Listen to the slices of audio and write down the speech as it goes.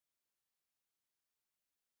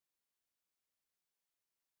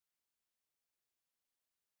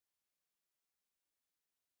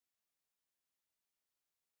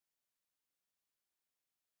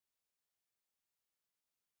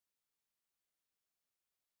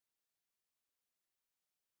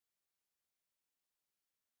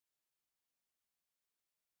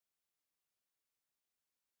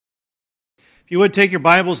If you would take your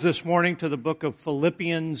Bibles this morning to the book of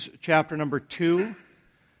Philippians chapter number 2.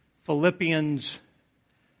 Philippians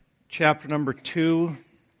chapter number 2.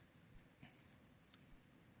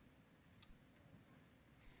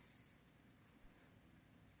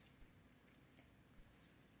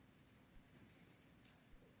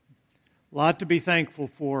 A lot to be thankful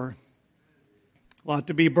for. A lot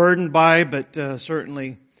to be burdened by, but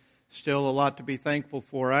certainly still a lot to be thankful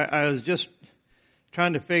for. I was just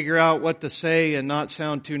trying to figure out what to say and not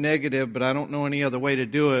sound too negative, but I don't know any other way to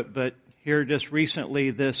do it. But here just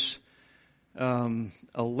recently, this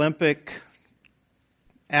Olympic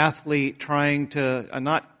athlete trying to,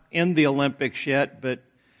 not in the Olympics yet, but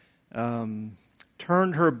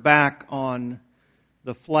turned her back on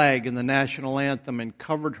the flag and the national anthem and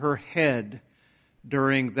covered her head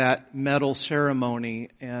during that medal ceremony.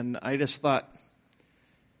 And I just thought,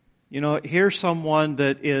 here's someone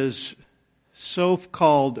that is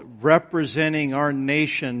so-called representing our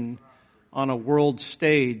nation on a world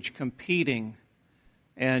stage, competing,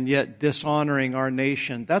 and yet dishonoring our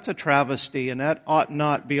nation. That's a travesty, and that ought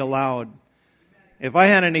not be allowed. If I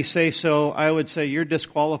had any say-so, I would say you're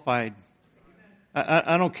disqualified.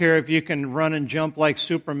 I don't care if you can run and jump like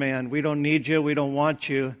Superman. We don't need you. We don't want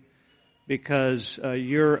you because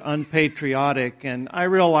you're unpatriotic. And I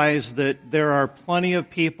realize that there are plenty of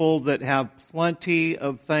people that have plenty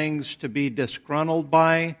of things to be disgruntled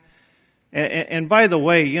by. And by the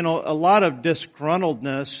way, a lot of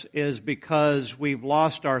disgruntledness is because we've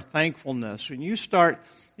lost our thankfulness. When you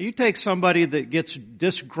take somebody that gets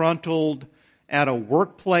disgruntled at a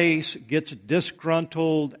workplace, gets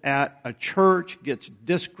disgruntled at a church, gets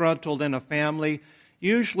disgruntled in a family,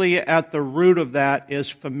 usually at the root of that is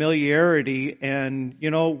familiarity. And,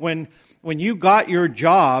 when you got your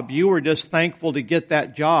job, you were just thankful to get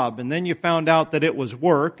that job. And then you found out that it was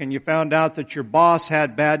work, and you found out that your boss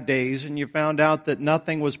had bad days, and you found out that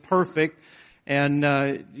nothing was perfect. And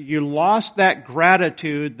you lost that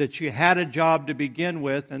gratitude that you had a job to begin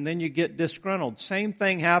with, and then you get disgruntled. Same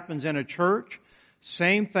thing happens in a church.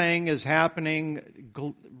 Same thing is happening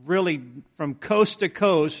really from coast to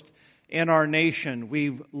coast in our nation.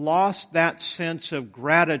 We've lost that sense of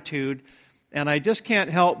gratitude, and I just can't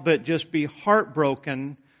help but just be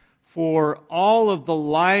heartbroken for all of the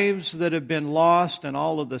lives that have been lost and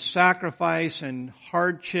all of the sacrifice and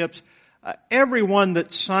hardships. Everyone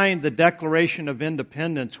that signed the Declaration of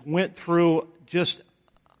Independence went through just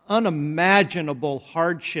unimaginable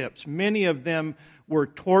hardships. Many of them were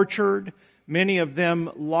tortured. Many of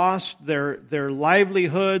them lost their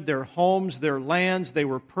livelihood, their homes, their lands. They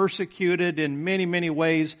were persecuted in many, many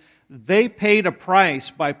ways. They paid a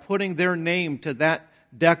price by putting their name to that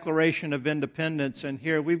Declaration of Independence. And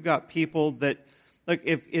here we've got people that, look,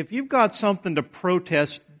 if you've got something to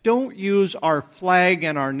protest, don't use our flag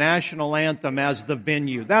and our national anthem as the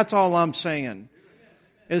venue. That's all I'm saying.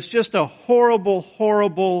 It's just a horrible,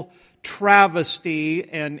 horrible travesty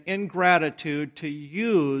and ingratitude to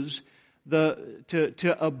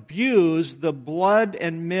abuse the blood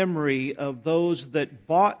and memory of those that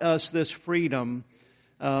bought us this freedom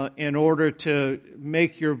in order to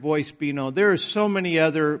make your voice be known. There are so many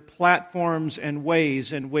other platforms and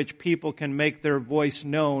ways in which people can make their voice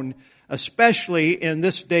known, especially in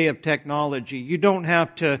this day of technology. You don't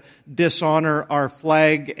have to dishonor our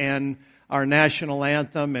flag and our national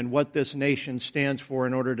anthem and what this nation stands for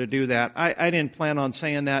in order to do that. I didn't plan on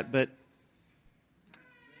saying that, but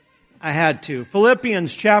I had to.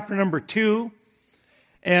 Philippians chapter number 2.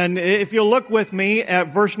 And if you'll look with me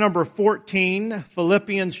at verse number 14,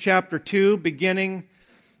 Philippians chapter 2, beginning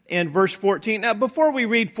in verse 14. Now, before we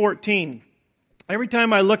read 14, every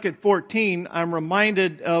time I look at 14, I'm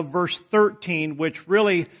reminded of verse 13, which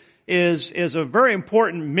really is a very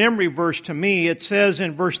important memory verse to me. It says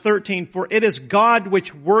in verse 13, "For it is God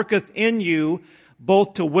which worketh in you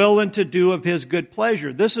both to will and to do of His good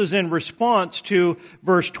pleasure." This is in response to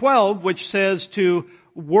verse 12, which says to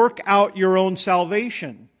work out your own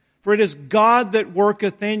salvation. For it is God that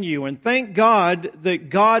worketh in you. And thank God that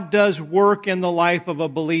God does work in the life of a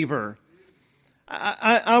believer.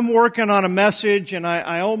 I'm working on a message, and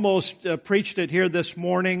I almost preached it here this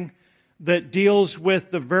morning, that deals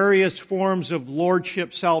with the various forms of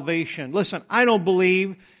lordship salvation. Listen, I don't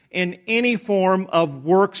believe in any form of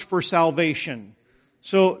works for salvation.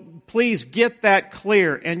 So please get that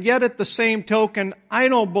clear. And yet at the same token, I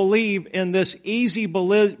don't believe in this easy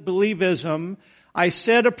believism. I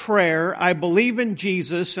said a prayer, I believe in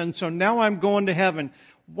Jesus, and so now I'm going to heaven.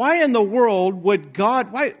 Why in the world would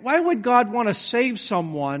why would God want to save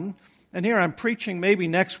someone? And here I'm preaching maybe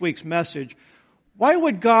next week's message. Why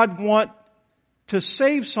would God want to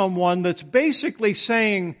save someone that's basically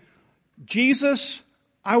saying, Jesus,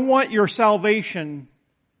 I want your salvation,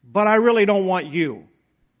 but I really don't want you.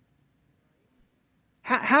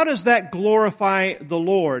 How does that glorify the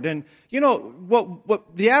Lord? And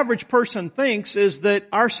what the average person thinks is that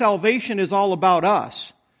our salvation is all about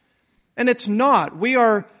us. And it's not. We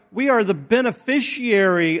are the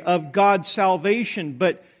beneficiary of God's salvation,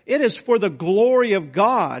 but it is for the glory of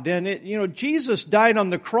God. And Jesus died on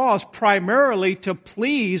the cross primarily to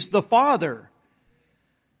please the Father.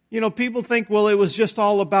 People think, well, it was just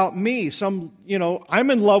all about me. I'm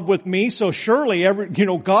in love with me, so surely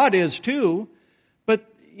God is too. But,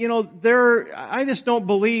 I just don't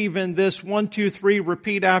believe in this 1, 2, 3,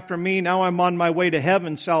 repeat after me, now I'm on my way to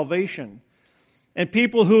heaven salvation. And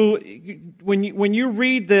people who, when you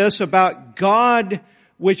read this about God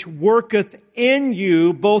which worketh in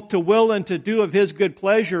you both to will and to do of His good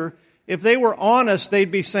pleasure, if they were honest,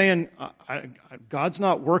 they'd be saying, God's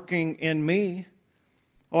not working in me.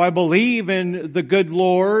 Oh, I believe in the good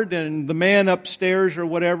Lord and the man upstairs or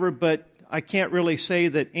whatever, but I can't really say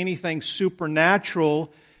that anything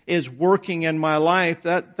supernatural is working in my life.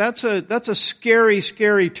 That's a scary,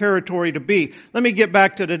 scary territory to be. Let me get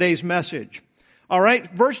back to today's message. All right,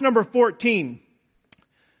 verse number 14.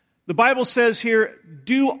 The Bible says here,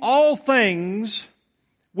 do all things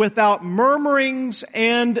without murmurings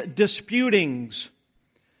and disputings.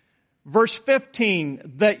 Verse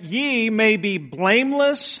 15, that ye may be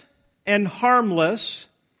blameless and harmless,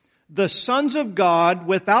 the sons of God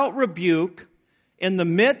without rebuke, in the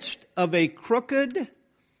midst of a crooked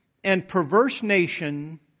and perverse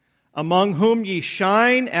nation, among whom ye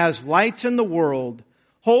shine as lights in the world,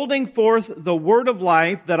 holding forth the word of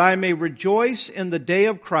life, that I may rejoice in the day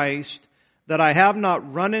of Christ, that I have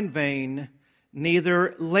not run in vain,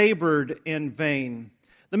 neither labored in vain.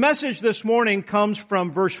 The message this morning comes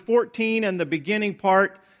from verse 14 and the beginning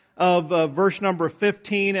part of verse number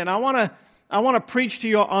 15, and I want to preach to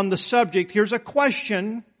you on the subject. Here's a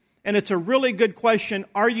question, and it's a really good question.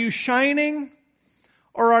 Are you shining,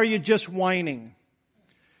 or are you just whining?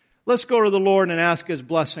 Let's go to the Lord and ask His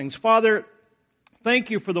blessings. Father,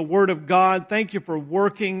 thank you for the Word of God. Thank you for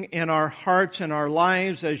working in our hearts and our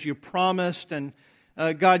lives as you promised. And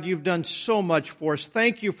God, you've done so much for us.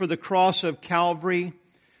 Thank you for the cross of Calvary.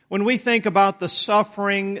 When we think about the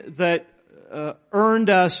suffering that earned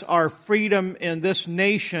us our freedom in this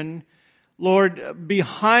nation, Lord,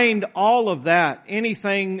 behind all of that,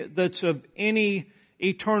 anything that's of any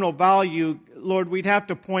eternal value, Lord, we'd have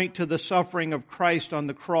to point to the suffering of Christ on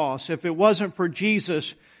the cross. If it wasn't for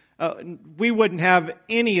Jesus, we wouldn't have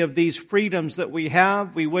any of these freedoms that we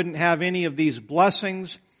have. We wouldn't have any of these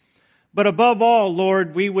blessings. But above all,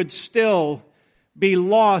 Lord, we would still be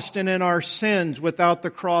lost and in our sins without the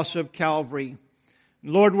cross of Calvary.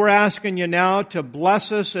 Lord, we're asking you now to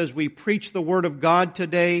bless us as we preach the Word of God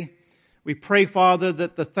today. We pray, Father,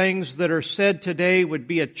 that the things that are said today would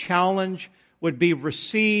be a challenge, would be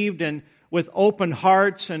received and with open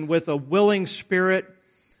hearts and with a willing spirit.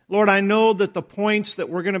 Lord, I know that the points that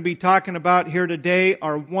we're going to be talking about here today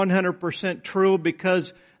are 100% true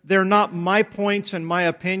because they're not my points and my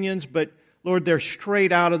opinions, but Lord, they're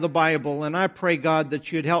straight out of the Bible. And I pray, God,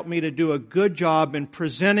 that you'd help me to do a good job in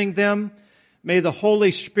presenting them. May the Holy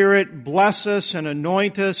Spirit bless us and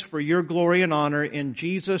anoint us for your glory and honor. In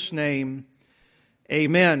Jesus' name,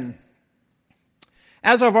 amen.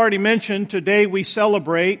 As I've already mentioned, today we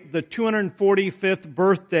celebrate the 245th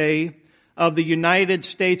birthday of the United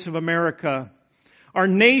States of America. Our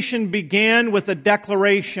nation began with a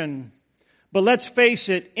declaration. But let's face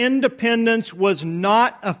it, independence was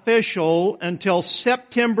not official until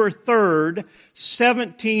September 3rd,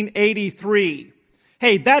 1783.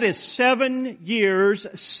 Hey, that is 7 years,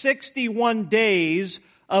 61 days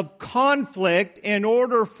of conflict in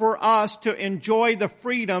order for us to enjoy the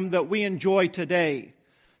freedom that we enjoy today.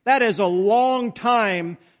 That is a long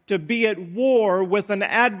time to be at war with an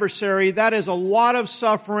adversary. That is a lot of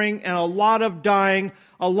suffering and a lot of dying,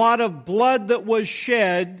 a lot of blood that was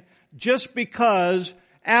shed, just because,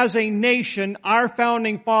 as a nation, our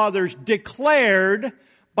founding fathers declared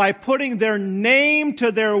by putting their name to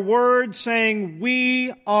their word, saying,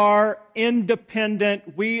 we are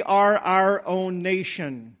independent, we are our own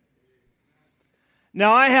nation.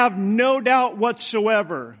 Now, I have no doubt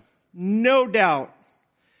whatsoever, no doubt,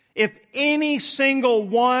 if any single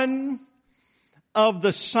one of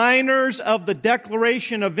the signers of the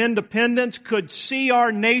Declaration of Independence could see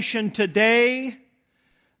our nation today,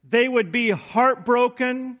 they would be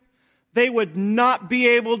heartbroken. They would not be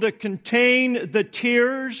able to contain the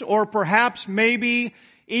tears, or perhaps maybe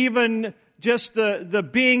even just the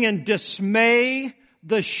being in dismay,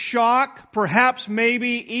 the shock, perhaps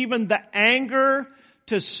maybe even the anger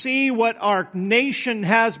to see what our nation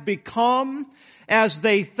has become as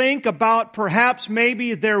they think about perhaps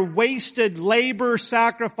maybe their wasted labor,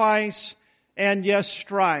 sacrifice, and yes,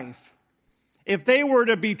 strife. If they were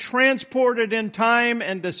to be transported in time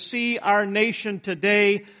and to see our nation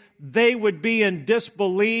today, they would be in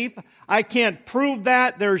disbelief. I can't prove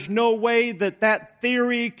that. There's no way that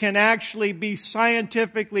theory can actually be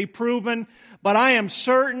scientifically proven. But I am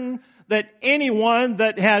certain that anyone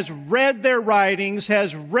that has read their writings,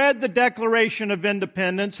 has read the Declaration of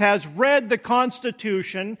Independence, has read the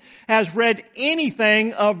Constitution, has read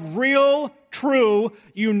anything of real, true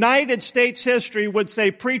United States history would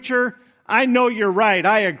say, "Preacher, I know you're right.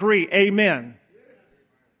 I agree. Amen."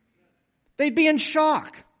 They'd be in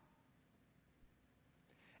shock.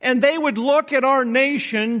 And they would look at our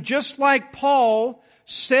nation just like Paul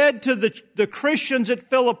said to the Christians at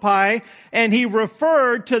Philippi, and he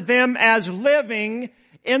referred to them as living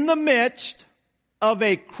in the midst of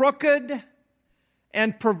a crooked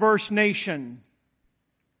and perverse nation.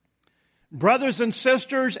 Brothers and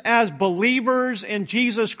sisters, as believers in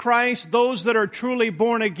Jesus Christ, those that are truly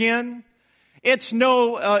born again, it's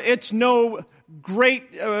no great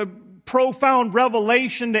profound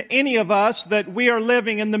revelation to any of us that we are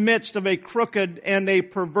living in the midst of a crooked and a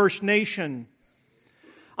perverse nation.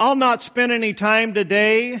 I'll not spend any time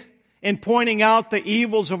today in pointing out the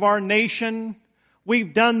evils of our nation.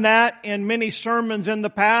 We've done that in many sermons in the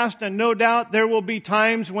past, and no doubt there will be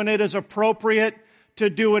times when it is appropriate to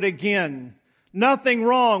do it again. Nothing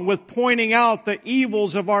wrong with pointing out the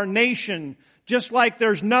evils of our nation, just like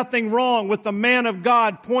there's nothing wrong with the man of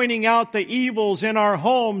God pointing out the evils in our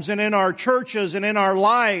homes and in our churches and in our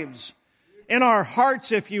lives, in our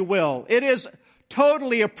hearts, if you will. It is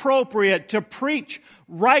totally appropriate to preach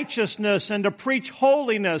righteousness and to preach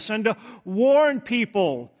holiness and to warn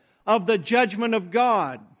people of the judgment of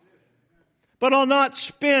God. But I'll not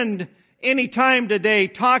spend any time today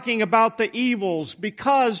talking about the evils,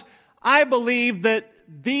 because I believe that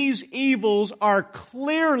these evils are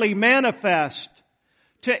clearly manifest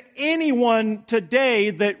to anyone today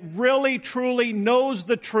that really truly knows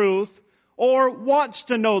the truth or wants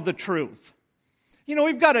to know the truth. You know,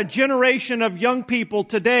 we've got a generation of young people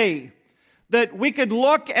today that we could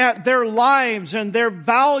look at their lives and their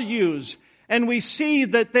values, and we see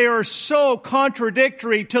that they are so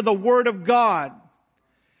contradictory to the Word of God.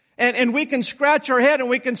 And we can scratch our head and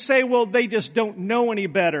we can say, well, they just don't know any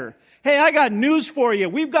better. Hey, I got news for you.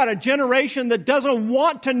 We've got a generation that doesn't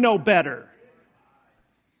want to know better.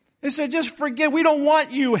 They said, just forget. We don't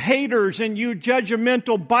want you haters and you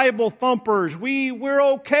judgmental Bible thumpers. We're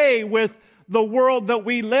okay with the world that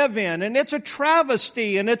we live in. And it's a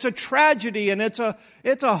travesty and it's a tragedy and it's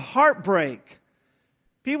a heartbreak.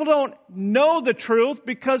 People don't know the truth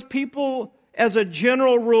because people, as a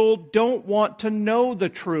general rule, don't want to know the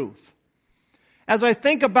truth. As I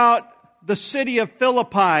think about the city of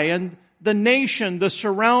Philippi and the nation, the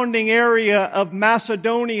surrounding area of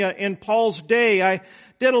Macedonia in Paul's day, I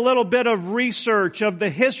did a little bit of research of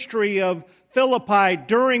the history of Philippi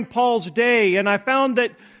during Paul's day, and I found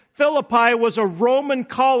that Philippi was a Roman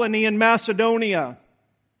colony in Macedonia.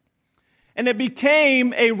 And it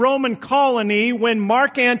became a Roman colony when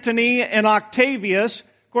Mark Antony and Octavius,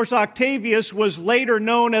 of course Octavius was later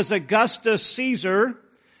known as Augustus Caesar,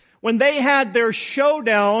 when they had their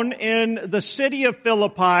showdown in the city of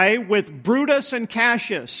Philippi with Brutus and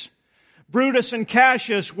Cassius. Brutus and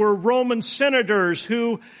Cassius were Roman senators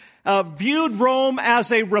who viewed Rome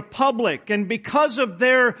as a republic, and because of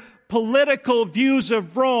their political views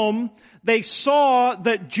of Rome, they saw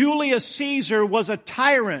that Julius Caesar was a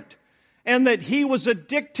tyrant and that he was a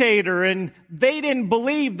dictator, and they didn't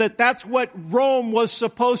believe that that's what Rome was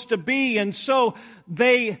supposed to be, and so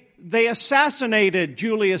they assassinated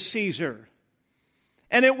Julius Caesar.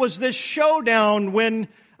 And it was this showdown when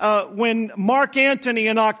Mark Antony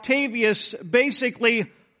and Octavius basically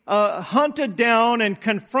hunted down and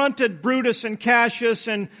confronted Brutus and Cassius,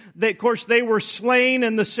 and of course they were slain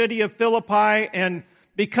in the city of Philippi, and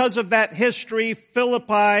because of that history,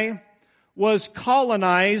 Philippi was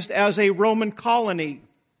colonized as a Roman colony.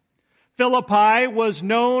 Philippi was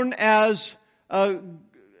known as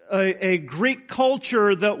a Greek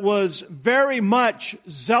culture that was very much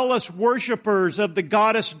zealous worshipers of the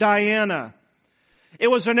goddess Diana. It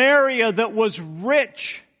was an area that was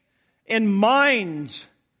rich in mines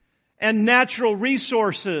and natural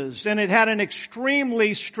resources, and it had an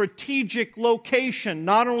extremely strategic location,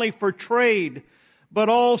 not only for trade, but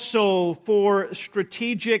also for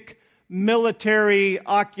strategic military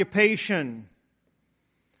occupation.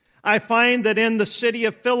 I find that in the city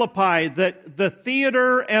of Philippi that the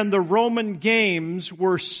theater and the Roman games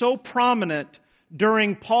were so prominent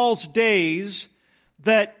during Paul's days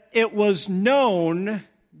that it was known,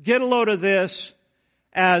 get a load of this,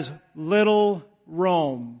 as Little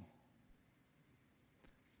Rome.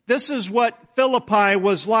 This is what Philippi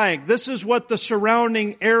was like. This is what the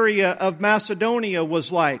surrounding area of Macedonia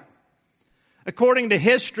was like. According to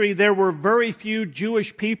history, there were very few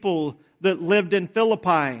Jewish people that lived in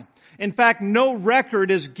Philippi. In fact, no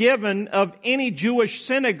record is given of any Jewish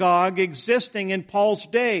synagogue existing in Paul's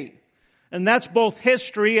day. And that's both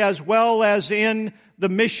history as well as in the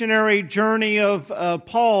missionary journey of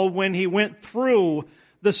Paul when he went through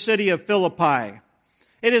the city of Philippi.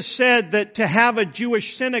 It is said that to have a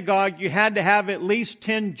Jewish synagogue, you had to have at least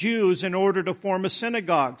 10 Jews in order to form a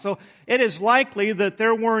synagogue. So it is likely that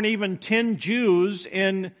there weren't even 10 Jews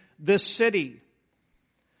in this city.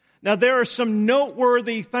 Now there are some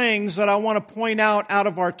noteworthy things that I want to point out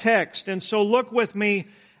of our text. And so look with me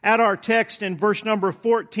at our text in verse number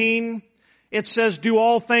 14. It says, do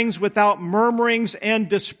all things without murmurings and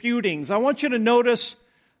disputings. I want you to notice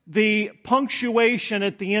the punctuation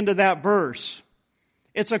at the end of that verse.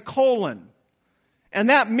 It's a colon. And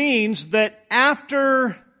that means that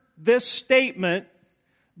after this statement,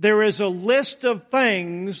 there is a list of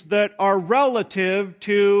things that are relative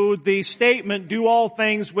to the statement, do all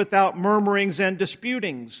things without murmurings and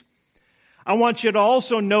disputings. I want you to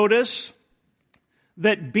also notice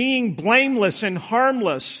that being blameless and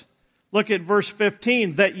harmless, look at verse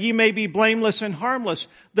 15, that ye may be blameless and harmless,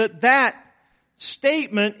 that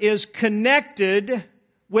statement is connected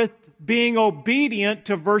with being obedient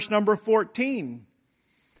to verse number 14.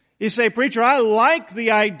 You say, preacher, I like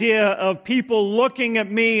the idea of people looking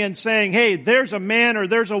at me and saying, hey, there's a man or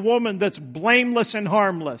there's a woman that's blameless and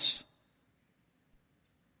harmless.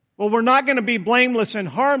 Well, we're not going to be blameless and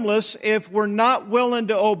harmless if we're not willing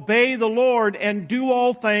to obey the Lord and do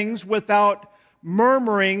all things without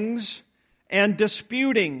murmurings and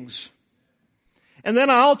disputings. And then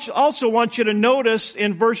I also want you to notice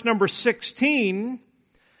in verse number 16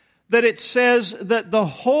 that it says that the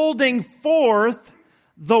holding forth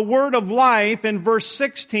the word of life in verse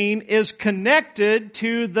 16 is connected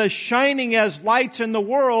to the shining as lights in the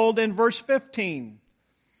world in verse 15.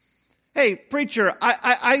 Hey, preacher,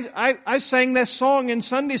 I sang this song in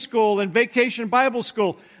Sunday school and Vacation Bible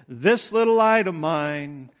School. This little light of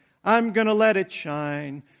mine, I'm gonna let it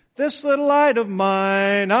shine. This little light of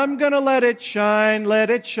mine, I'm gonna let it shine,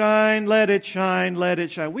 let it shine, let it shine, let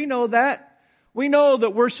it shine. We know that. We know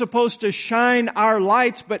that we're supposed to shine our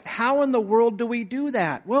lights, but how in the world do we do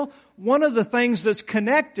that? Well, one of the things that's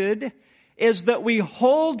connected is that we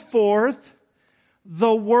hold forth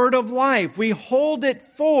the word of life. We hold it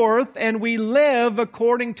forth and we live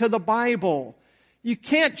according to the Bible. You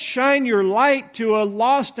can't shine your light to a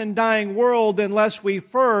lost and dying world unless we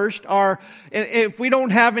first if we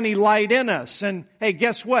don't have any light in us. And hey,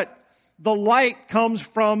 guess what? The light comes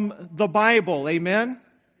from the Bible. Amen?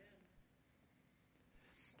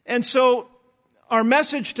 And so our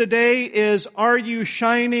message today is, are you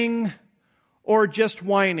shining or just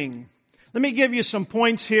whining? Let me give you some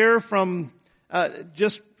points here from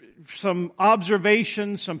just some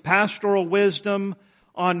observations, some pastoral wisdom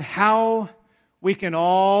on how we can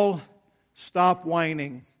all stop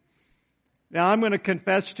whining. Now I'm going to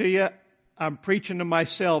confess to you, I'm preaching to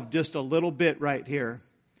myself just a little bit right here.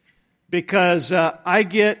 Because I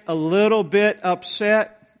get a little bit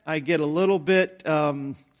upset, I get a little bit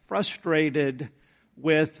frustrated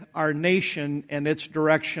with our nation and its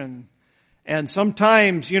direction. And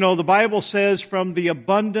sometimes, the Bible says from the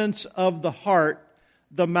abundance of the heart,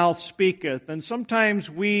 the mouth speaketh. And sometimes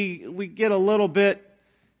we get a little bit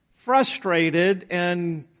frustrated,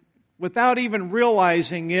 and without even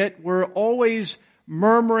realizing it, we're always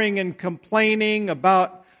murmuring and complaining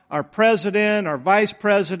about our president, our vice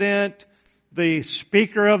president, the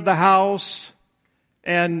Speaker of the House.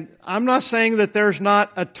 And I'm not saying that there's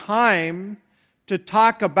not a time to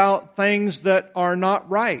talk about things that are not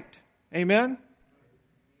right. Amen? In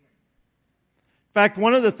fact,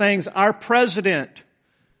 one of the things our president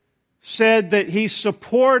said that he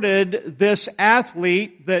supported this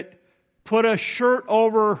athlete that put a shirt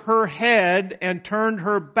over her head and turned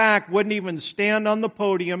her back, wouldn't even stand on the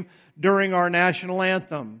podium during our national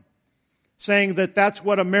anthem, saying that that's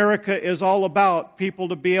what America is all about, people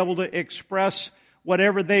to be able to express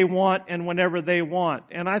whatever they want and whenever they want.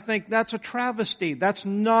 And I think that's a travesty. That's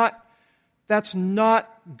not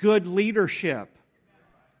good leadership.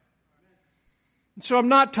 So I'm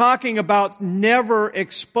not talking about never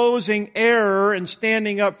exposing error and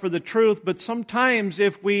standing up for the truth, but sometimes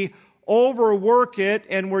if we overwork it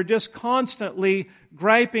and we're just constantly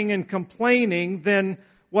griping and complaining, then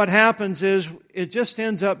what happens is it just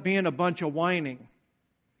ends up being a bunch of whining.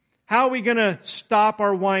 How are we going to stop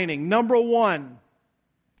our whining? Number one,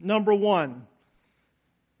 a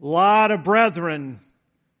lot of brethren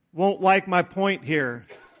won't like my point here,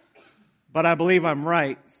 but I believe I'm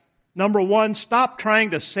right. Number one, stop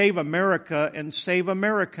trying to save America and save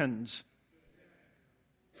Americans.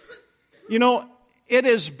 You know, it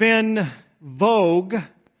has been vogue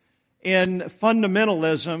in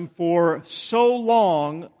fundamentalism for so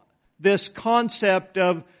long, this concept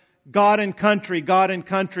of God and country, God and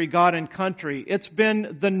country, God and country. It's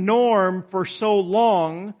been the norm for so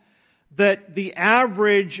long that the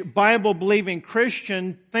average Bible-believing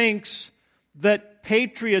Christian thinks that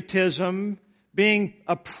patriotism, being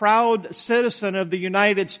a proud citizen of the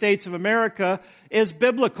United States of America, is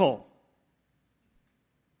biblical.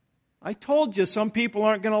 I told you some people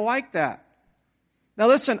aren't going to like that. Now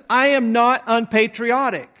listen, I am not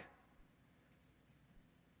unpatriotic.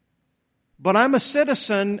 But I'm a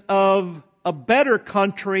citizen of a better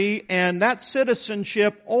country, and that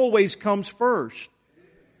citizenship always comes first.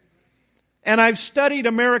 And I've studied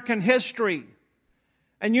American history.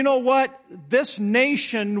 And you know what? This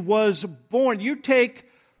nation was born.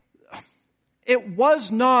 It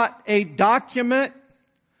was not a document.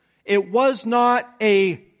 It was not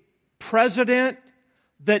a president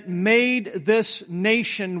that made this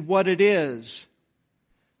nation what it is.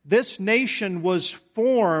 This nation was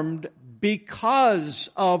formed because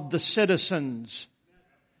of the citizens.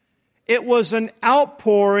 It was an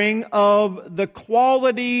outpouring of the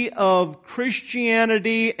quality of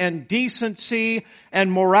Christianity and decency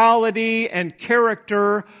and morality and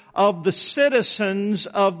character of the citizens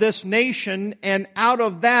of this nation, and out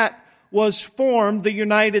of that was formed the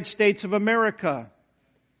United States of America.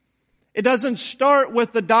 It doesn't start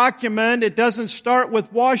with the document. It doesn't start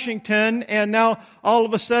with Washington, and now all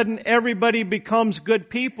of a sudden everybody becomes good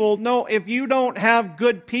people. No, if you don't have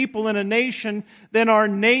good people in a nation, then our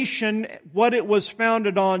nation, what it was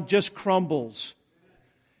founded on, just crumbles.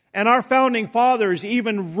 And our founding fathers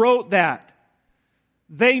even wrote that.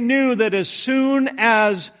 They knew that as soon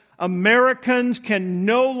as Americans can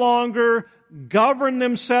no longer govern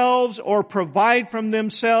themselves or provide from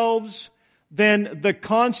themselves, then the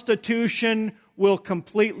Constitution will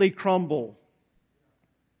completely crumble.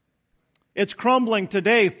 It's crumbling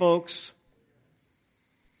today, folks.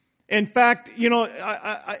 In fact, you know,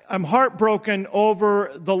 I'm heartbroken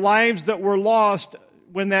over the lives that were lost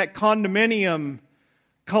when that condominium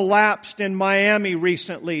collapsed in Miami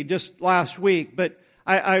recently, just last week. But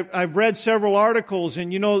I've read several articles,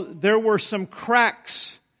 and you know, there were some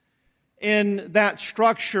cracks in that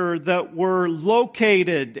structure that were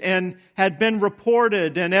located and had been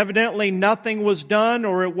reported, and evidently nothing was done,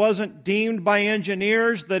 or it wasn't deemed by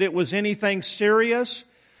engineers that it was anything serious.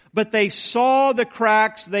 But they saw the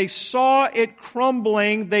cracks, they saw it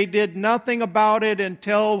crumbling, they did nothing about it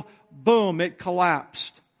until, boom, it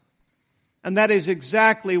collapsed. And that is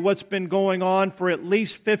exactly what's been going on for at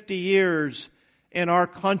least 50 years in our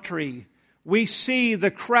country. We see the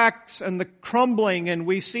cracks and the crumbling,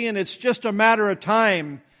 and it's just a matter of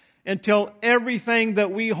time until everything that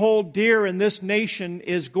we hold dear in this nation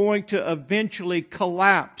is going to eventually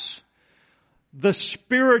collapse. The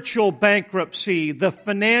spiritual bankruptcy, the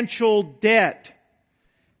financial debt.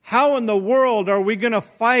 How in the world are we going to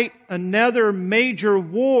fight another major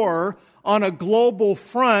war on a global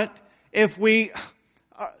front if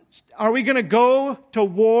are we going to go to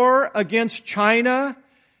war against China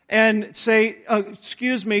and say,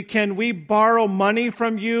 excuse me, can we borrow money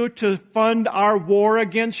from you to fund our war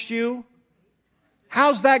against you?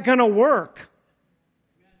 How's that going to work?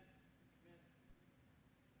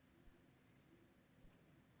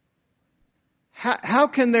 How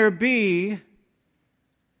can there be...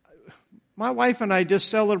 My wife and I just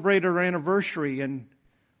celebrated our anniversary, and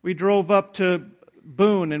we drove up to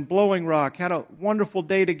Boone and Blowing Rock, had a wonderful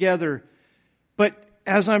day together. But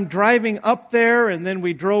as I'm driving up there, and then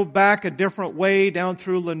we drove back a different way down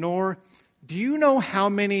through Lenoir, do you know how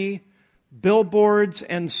many billboards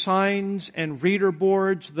and signs and reader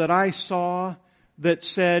boards that I saw that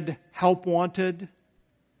said, "Help Wanted"?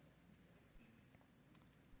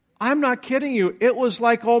 I'm not kidding you. It was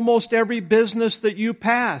like almost every business that you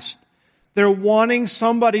passed. They're wanting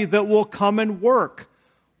somebody that will come and work.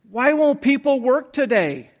 Why won't people work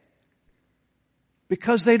today?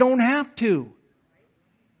 Because they don't have to.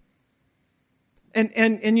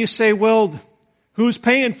 And you say, well, who's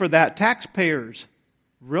paying for that? Taxpayers.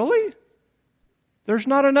 Really? There's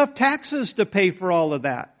not enough taxes to pay for all of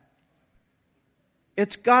that.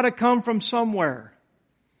 It's got to come from somewhere.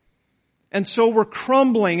 And so we're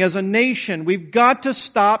crumbling as a nation. We've got to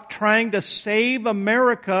stop trying to save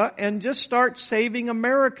America and just start saving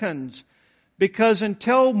Americans. Because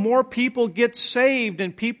until more people get saved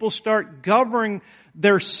and people start governing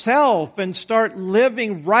their self and start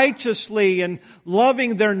living righteously and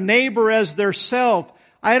loving their neighbor as their self,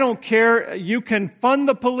 I don't care. You can fund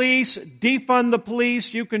the police, defund the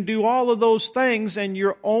police, you can do all of those things, and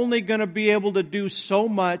you're only going to be able to do so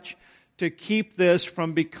much to keep this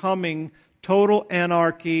from becoming total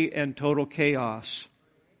anarchy and total chaos.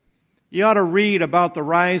 You ought to read about the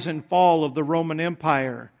rise and fall of the Roman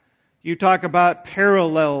Empire. You talk about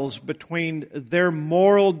parallels between their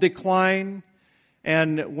moral decline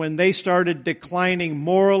and when they started declining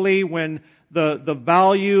morally, when the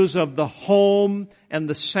values of the home and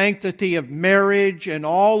the sanctity of marriage and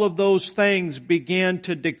all of those things began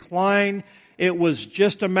to decline. It was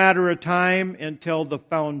just a matter of time until the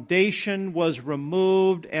foundation was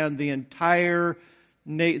removed and the entire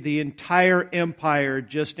empire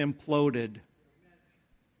just imploded.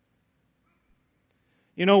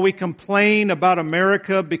 You know, we complain about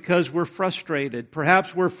America because we're frustrated.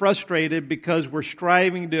 Perhaps we're frustrated because we're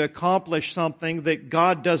striving to accomplish something that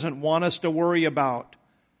God doesn't want us to worry about.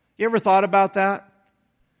 You ever thought about that?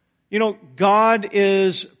 You know, God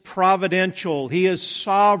is providential. He is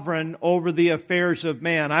sovereign over the affairs of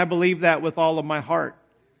man. I believe that with all of my heart.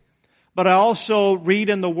 But I also read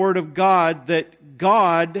in the Word of God that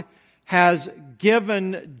God has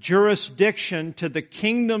given jurisdiction to the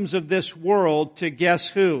kingdoms of this world to guess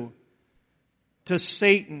who? To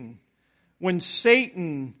Satan. When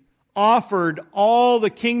Satan offered all the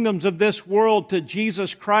kingdoms of this world to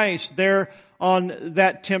Jesus Christ there on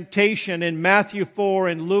that temptation in Matthew 4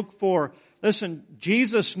 and Luke 4. Listen,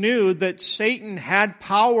 Jesus knew that Satan had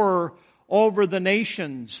power over the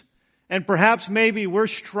nations. And perhaps maybe we're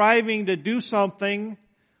striving to do something,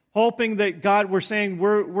 hoping that God, we're saying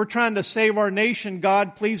we're trying to save our nation.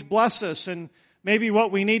 God, please bless us. And maybe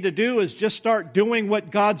what we need to do is just start doing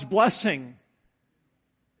what God's blessing.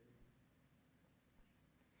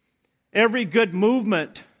 Every good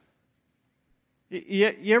movement,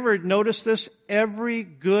 you ever notice this? Every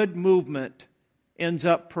good movement ends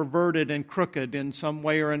up perverted and crooked in some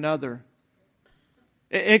way or another.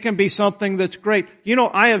 It can be something that's great. You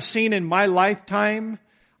know, I have seen in my lifetime,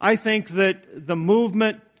 I think that the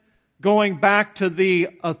movement going back to the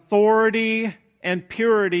authority and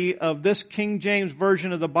purity of this King James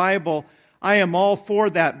Version of the Bible, I am all for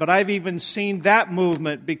that. But I've even seen that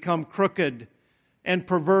movement become crooked and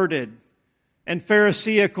perverted and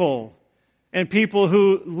pharisaical. And people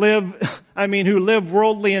who live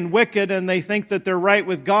worldly and wicked, and they think that they're right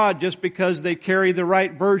with God just because they carry the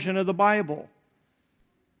right version of the Bible.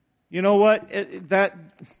 You know what?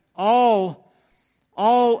 All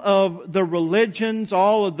of the religions,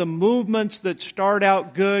 all of the movements that start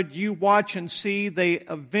out good, you watch and see they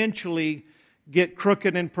eventually get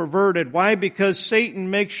crooked and perverted. Why? Because Satan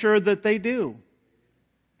makes sure that they do.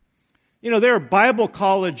 You know, there are Bible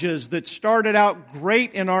colleges that started out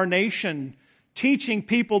great in our nation, teaching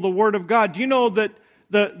people the Word of God. Do you know that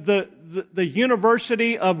the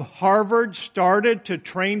University of Harvard started to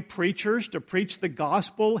train preachers to preach the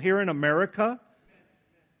gospel here in America?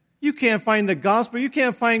 You can't find the gospel. You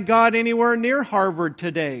can't find God anywhere near Harvard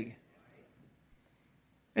today.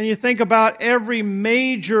 And you think about every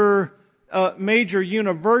major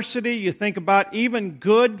university. You think about even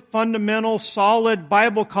good, fundamental, solid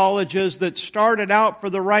Bible colleges that started out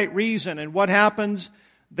for the right reason. And what happens?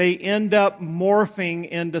 They end up morphing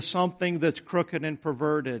into something that's crooked and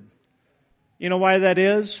perverted. You know why that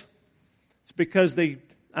is? It's because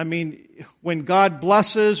when God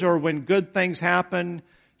blesses or when good things happen,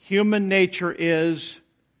 human nature is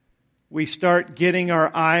we start getting our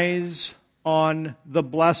eyes on the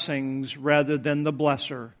blessings rather than the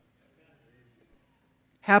blesser.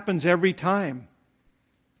 Happens every time.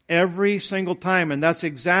 Every single time. And that's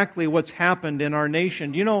exactly what's happened in our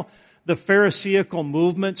nation. You know, the Pharisaical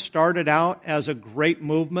movement started out as a great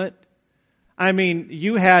movement. I mean,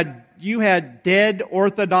 you had dead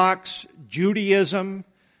Orthodox Judaism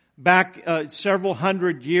back several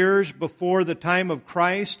hundred years before the time of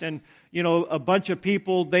Christ, and you know, a bunch of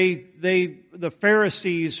people the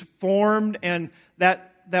Pharisees formed, and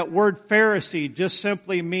that word Pharisee just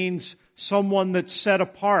simply means someone that's set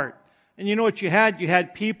apart. And you know what you had? You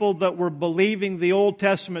had people that were believing the Old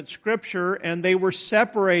Testament Scripture, and they were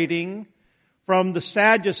separating from the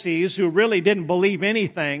Sadducees, who really didn't believe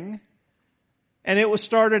anything. And it was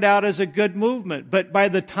started out as a good movement. But by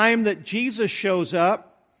the time that Jesus shows up,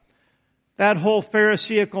 that whole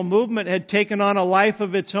Pharisaical movement had taken on a life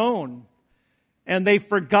of its own. And they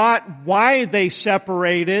forgot why they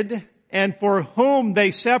separated, and for whom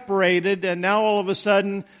they separated, and now all of a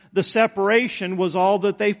sudden the separation was all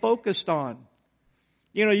that they focused on.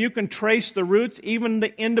 You know, you can trace the roots. Even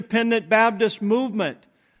the independent Baptist movement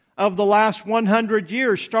of the last 100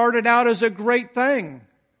 years started out as a great thing.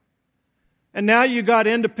 And now you got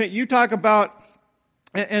independent. You talk about,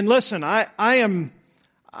 and listen, I am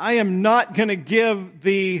not going to give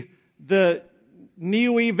the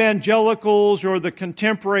neo-evangelicals or the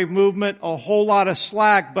contemporary movement a whole lot of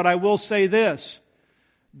slack, but I will say this.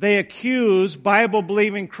 They accuse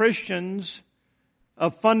Bible-believing Christians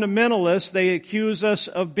of fundamentalists. They accuse us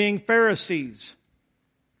of being Pharisees.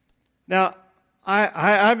 Now,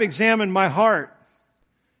 I've examined my heart,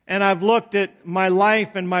 and I've looked at my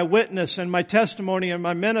life and my witness and my testimony and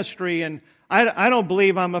my ministry, and I don't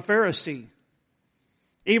believe I'm a Pharisee.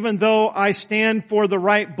 Even though I stand for the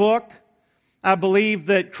right book, I believe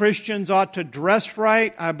that Christians ought to dress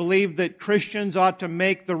right. I believe that Christians ought to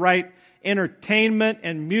make the right entertainment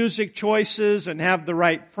and music choices and have the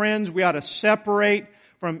right friends. We ought to separate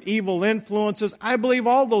from evil influences. I believe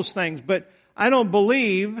all those things, but I don't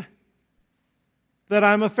believe that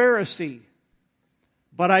I'm a Pharisee.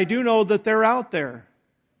 But I do know that they're out there.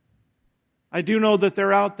 I do know that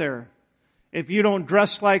they're out there. If you don't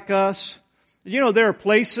dress like us, you know, there are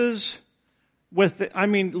places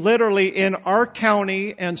literally in our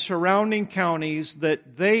county and surrounding counties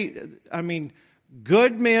that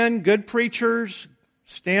good men, good preachers,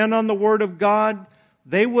 stand on the Word of God.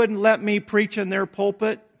 They wouldn't let me preach in their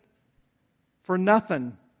pulpit for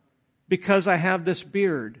nothing because I have this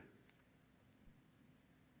beard.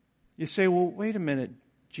 You say, well, wait a minute.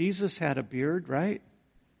 Jesus had a beard, right?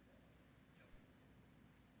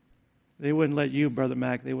 They wouldn't let you, Brother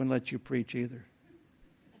Mac, they wouldn't let you preach either.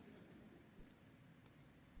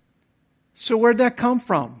 So where'd that come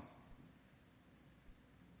from?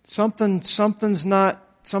 Something's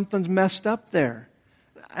messed up there.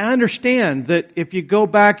 I understand that if you go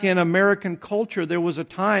back in American culture, there was a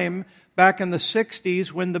time back in the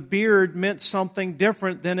 60s when the beard meant something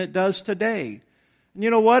different than it does today. And you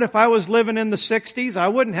know what? If I was living in the 60s, I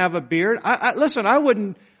wouldn't have a beard. Listen, I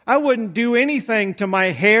wouldn't do anything to my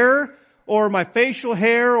hair or my facial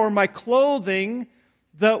hair or my clothing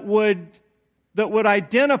that would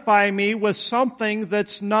identify me with something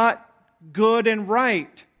that's not good and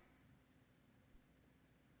right.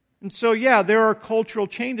 And so, yeah, there are cultural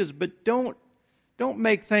changes, but don't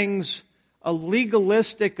make things a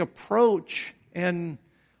legalistic approach and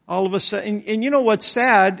all of a sudden, and you know what's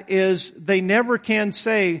sad is they never can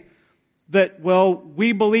say that, well,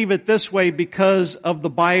 we believe it this way because of the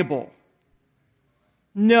Bible.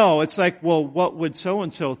 No, it's like, well, what would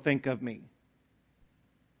so-and-so think of me?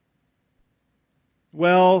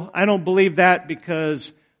 Well, I don't believe that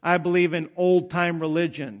because I believe in old-time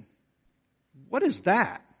religion. What is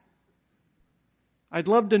that? I'd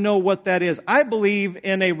love to know what that is. I believe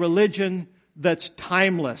in a religion that's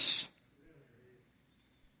timeless.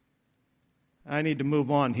 I need to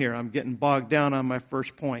move on here. I'm getting bogged down on my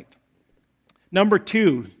first point. Number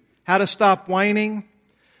 2, how to stop whining.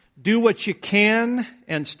 Do what you can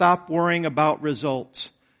and stop worrying about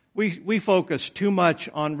results. We focus too much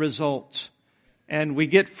on results. And we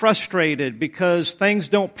get frustrated because things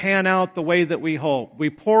don't pan out the way that we hope. We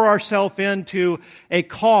pour ourselves into a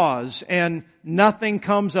cause and nothing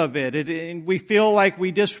comes of it. And we feel like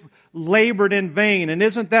we just labored in vain. And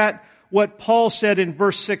isn't that what Paul said in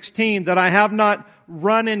verse 16, that I have not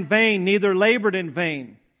run in vain, neither labored in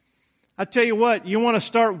vain? I tell you what, you want to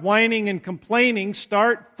start whining and complaining,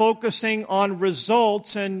 start focusing on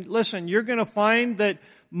results. And listen, you're going to find that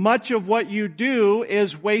much of what you do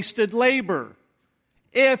is wasted labor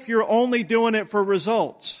if you're only doing it for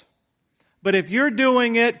results. But if you're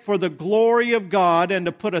doing it for the glory of God and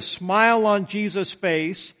to put a smile on Jesus'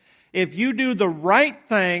 face, if you do the right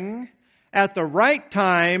thing at the right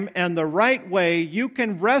time and the right way, you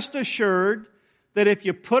can rest assured that if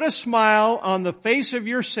you put a smile on the face of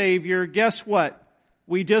your Savior, guess what?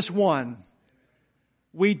 We just won.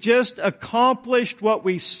 We just accomplished what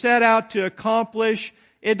we set out to accomplish.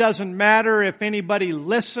 It doesn't matter if anybody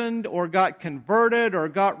listened or got converted or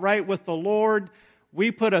got right with the Lord.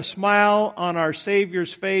 We put a smile on our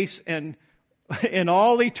Savior's face, and in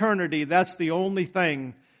all eternity, that's the only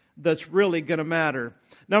thing that's really going to matter.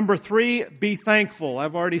 Number 3, be thankful.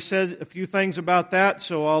 I've already said a few things about that,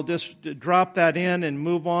 so I'll just drop that in and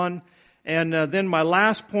move on. And then my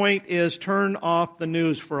last point is turn off the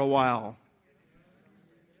news for a while.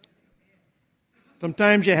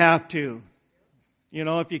 Sometimes you have to. You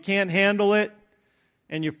know, if you can't handle it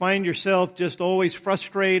and you find yourself just always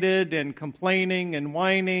frustrated and complaining and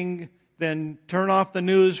whining, then turn off the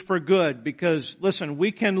news for good. Because, listen,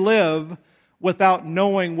 we can live without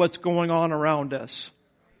knowing what's going on around us.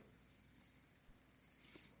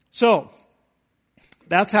 So,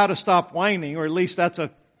 that's how to stop whining, or at least that's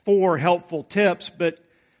 4 helpful tips. But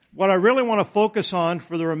what I really want to focus on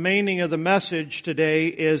for the remaining of the message today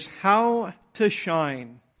is how to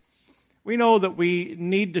shine. We know that we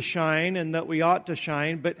need to shine and that we ought to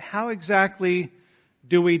shine, but how exactly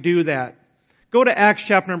do we do that? Go to Acts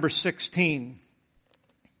chapter number 16.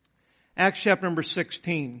 Acts chapter number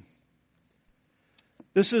 16.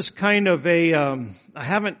 This is kind of I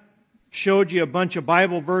haven't showed you a bunch of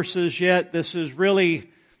Bible verses yet. This is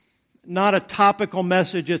really not a topical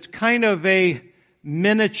message. It's kind of a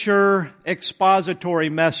miniature expository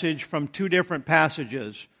message from 2 different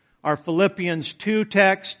passages. Our Philippians 2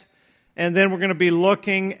 text, and then we're going to be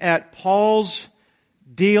looking at Paul's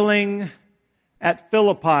dealing at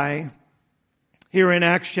Philippi here in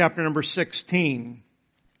Acts chapter number 16.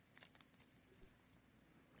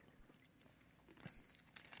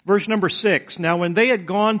 Verse number 6, Now when they had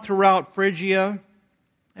gone throughout Phrygia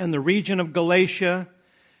and the region of Galatia,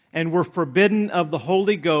 and were forbidden of the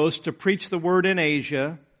Holy Ghost to preach the word in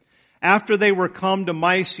Asia, after they were come to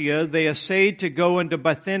Mysia, they essayed to go into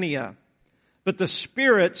Bithynia, but the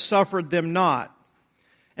Spirit suffered them not.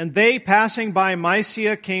 And they, passing by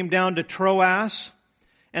Mysia, came down to Troas,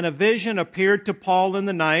 and a vision appeared to Paul in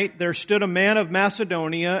the night. There stood a man of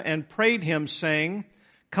Macedonia and prayed him, saying,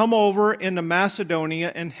 Come over into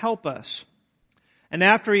Macedonia and help us. And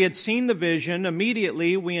after he had seen the vision,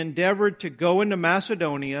 immediately we endeavored to go into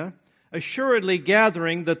Macedonia, assuredly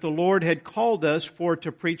gathering that the Lord had called us for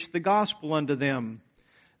to preach the gospel unto them.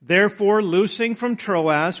 Therefore, loosing from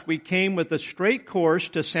Troas, we came with a straight course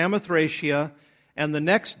to Samothracia, and the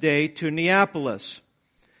next day to Neapolis.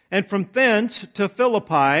 And from thence to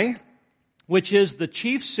Philippi, which is the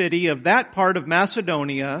chief city of that part of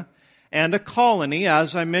Macedonia, and a colony,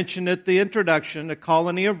 as I mentioned at the introduction, a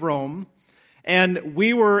colony of Rome. And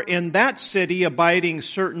we were in that city abiding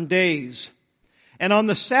certain days. And on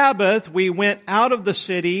the Sabbath, we went out of the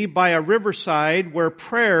city by a riverside where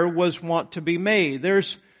prayer was wont to be made.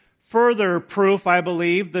 There's further proof, I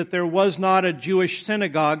believe, that there was not a Jewish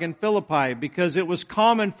synagogue in Philippi, because it was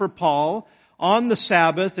common for Paul on the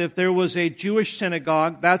Sabbath, if there was a Jewish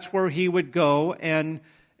synagogue, that's where he would go and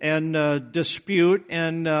dispute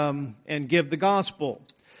and give the gospel.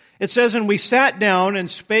 It says, And we sat down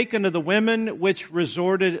and spake unto the women which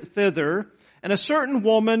resorted thither, and a certain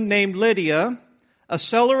woman named Lydia, a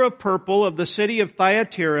seller of purple of the city of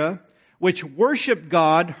Thyatira, which worshipped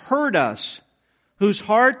God, heard us, whose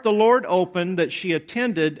heart the Lord opened, that she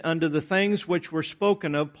attended unto the things which were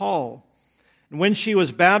spoken of Paul. And when she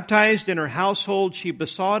was baptized in her household, she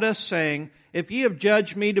besought us, saying, If ye have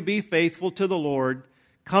judged me to be faithful to the Lord,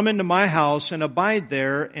 come into my house and abide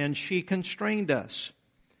there. And she constrained us.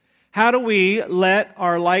 How do we let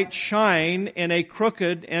our light shine in a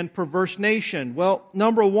crooked and perverse nation? Well,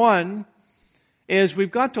 number 1 is we've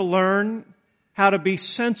got to learn how to be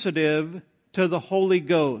sensitive to the Holy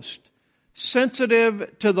Ghost.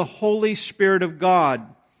 Sensitive to the Holy Spirit of God.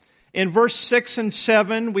 In verse 6 and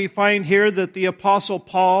 7, we find here that the Apostle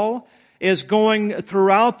Paul is going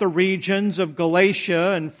throughout the regions of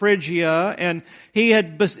Galatia and Phrygia, and he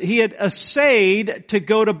had essayed to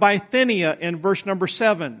go to Bithynia in verse number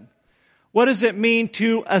 7. What does it mean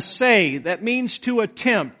to essay? That means to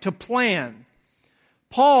attempt, to plan.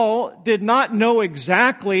 Paul did not know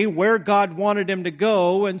exactly where God wanted him to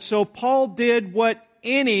go, and so Paul did what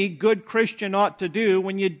any good Christian ought to do.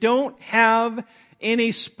 When you don't have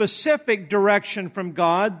any specific direction from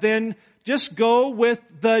God, then just go with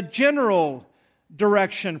the general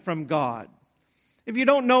direction from God. If you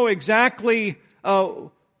don't know exactly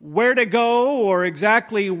where to go or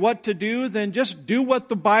exactly what to do, then just do what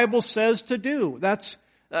the Bible says to do.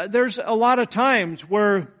 There's a lot of times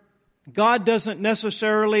where God doesn't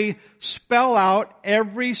necessarily spell out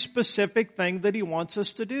every specific thing that He wants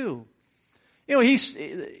us to do. You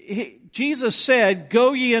know, Jesus said,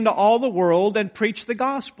 "Go ye into all the world and preach the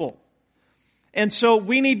gospel." And so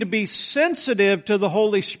we need to be sensitive to the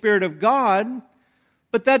Holy Spirit of God,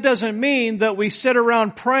 but that doesn't mean that we sit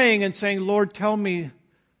around praying and saying, "Lord, tell me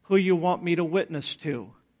who you want me to witness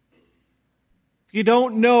to." If you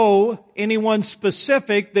don't know anyone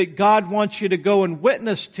specific that God wants you to go and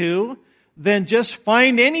witness to, then just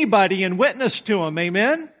find anybody and witness to them.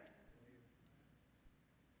 Amen?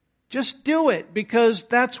 Just do it, because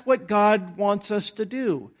that's what God wants us to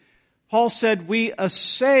do. Paul said we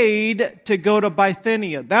essayed to go to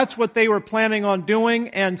Bithynia. That's what they were planning on doing,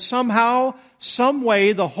 and somehow, some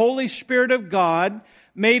way, the Holy Spirit of God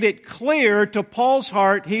made it clear to Paul's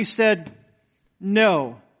heart. He said,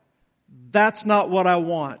 no, that's not what I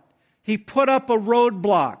want. He put up a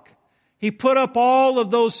roadblock. He put up all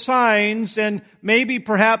of those signs, and maybe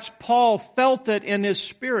perhaps Paul felt it in his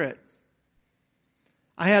spirit.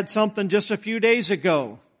 I had something just a few days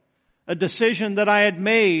ago, a decision that I had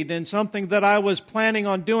made and something that I was planning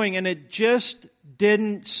on doing, and it just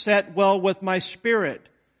didn't set well with my spirit.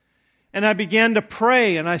 And I began to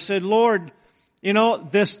pray, and I said, Lord,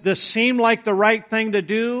 this seemed like the right thing to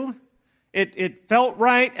do. It felt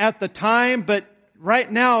right at the time, but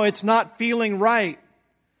right now it's not feeling right.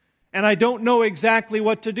 And I don't know exactly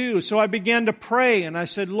what to do. So I began to pray, and I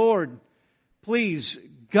said, Lord, please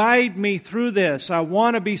guide me through this. I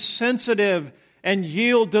want to be sensitive and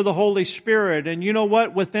yield to the Holy Spirit. And you know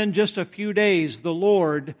what? Within just a few days, the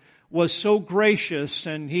Lord was so gracious,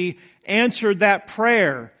 and He answered that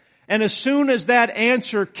prayer. And as soon as that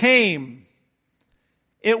answer came,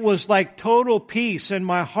 it was like total peace in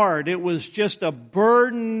my heart. It was just a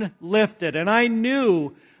burden lifted. And I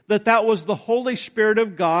knew that was the Holy Spirit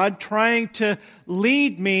of God trying to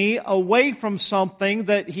lead me away from something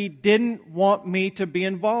that He didn't want me to be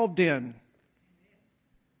involved in.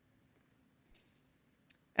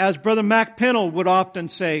 As Brother Mac Pennell would often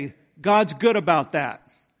say, God's good about that.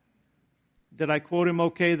 Did I quote him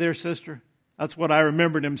okay there, sister? That's what I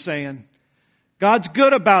remembered him saying. God's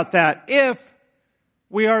good about that if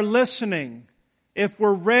we are listening, if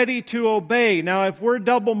we're ready to obey. Now, if we're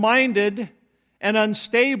double-minded and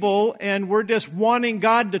unstable and we're just wanting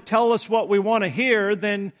God to tell us what we want to hear,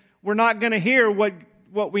 then we're not going to hear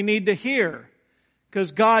what we need to hear,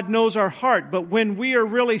 because God knows our heart. But when we are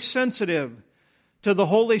really sensitive to the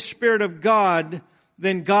Holy Spirit of God,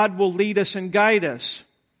 then God will lead us and guide us.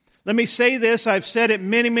 Let me say this. I've said it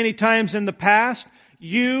many, many times in the past.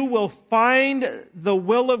 You will find the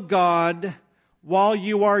will of God while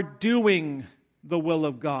you are doing the will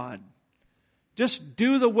of God. Just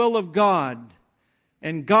do the will of God,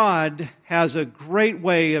 and God has a great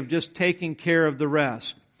way of just taking care of the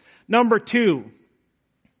rest. Number two,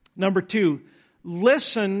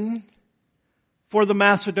 listen for the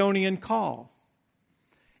Macedonian call.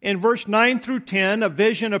 In verse 9 through 10, a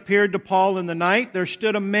vision appeared to Paul in the night. There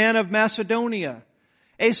stood a man of Macedonia.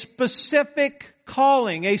 A specific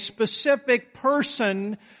calling, a specific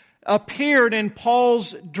person appeared in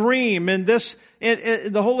Paul's dream. And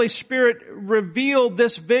the Holy Spirit revealed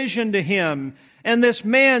this vision to him. And this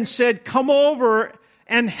man said, come over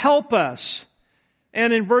and help us.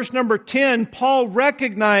 And in verse number 10, Paul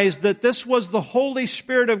recognized that this was the Holy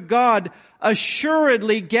Spirit of God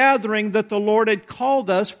assuredly gathering that the Lord had called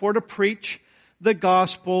us for to preach the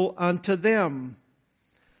gospel unto them.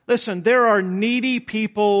 Listen, there are needy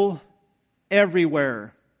people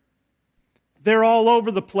everywhere. They're all over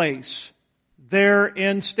the place. They're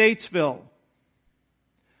in Statesville.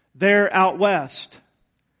 They're out west.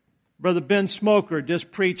 Brother Ben Smoker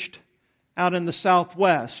just preached out in the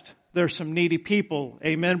southwest. There's some needy people.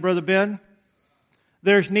 Amen, Brother Ben?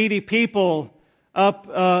 There's needy people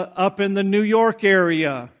up in the New York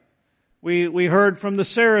area. We heard from the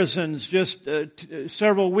Saracens just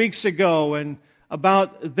several weeks ago and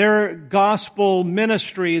about their gospel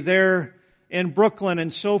ministry there in Brooklyn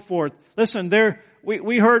and so forth. Listen,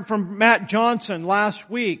 we heard from Matt Johnson last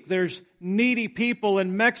week. There's needy people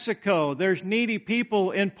in Mexico. There's needy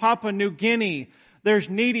people in Papua New Guinea. There's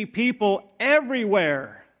needy people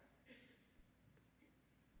everywhere.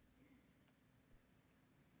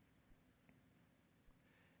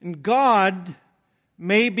 And God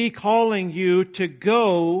may be calling you to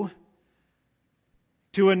go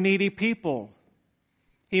to a needy people.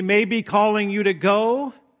 He may be calling you to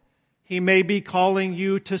go. He may be calling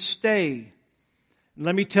you to stay. And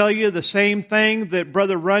let me tell you the same thing that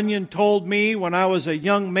Brother Runyon told me when I was a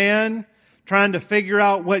young man trying to figure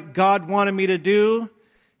out what God wanted me to do.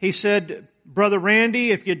 He said, Brother Randy,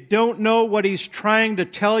 if you don't know what He's trying to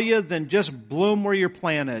tell you, then just bloom where you're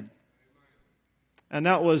planted. And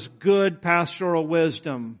that was good pastoral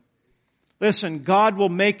wisdom. Listen, God will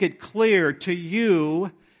make it clear to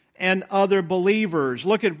you and other believers.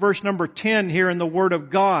 Look at verse number 10 here in the Word of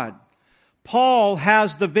God. Paul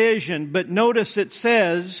has the vision, but notice it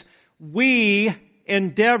says, we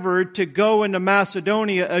endeavored to go into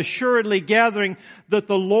Macedonia, assuredly gathering that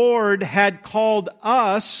the Lord had called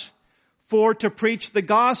us for to preach the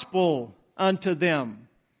gospel unto them.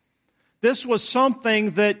 This was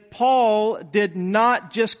something that Paul did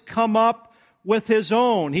not just come up with his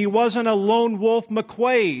own. He wasn't a lone wolf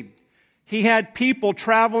McQuaid. He had people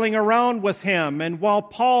traveling around with him. And while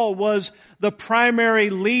Paul was the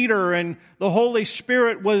primary leader and the Holy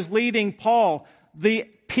Spirit was leading Paul, the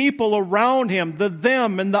people around him, the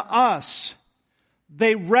them and the us.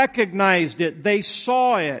 They recognized it. They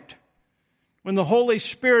saw it. When the Holy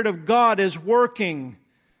Spirit of God is working,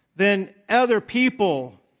 then other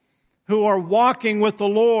people who are walking with the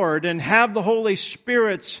Lord and have the Holy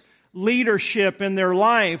Spirit's leadership in their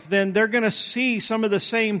life, then they're going to see some of the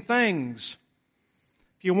same things.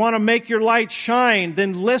 If you want to make your light shine,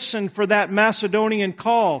 then listen for that Macedonian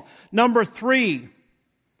call. Number 3,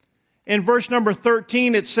 in verse number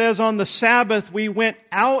 13, it says, on the Sabbath we went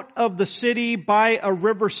out of the city by a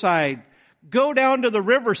riverside. Go down to the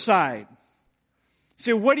riverside.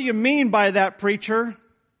 So what do you mean by that, preacher?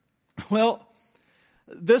 Well,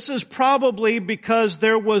 this is probably because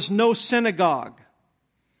there was no synagogue.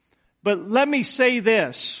 But let me say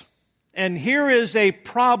this, and here is a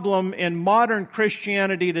problem in modern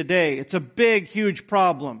Christianity today. It's a big, huge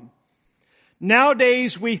problem.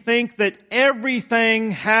 Nowadays, we think that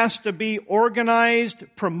everything has to be organized,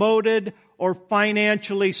 promoted, or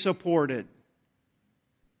financially supported.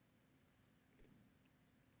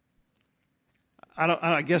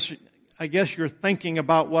 I guess you're thinking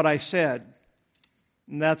about what I said,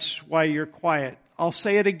 and that's why you're quiet. I'll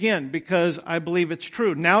say it again because I believe it's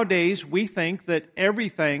true. Nowadays, we think that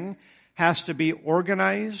everything has to be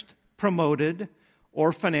organized, promoted,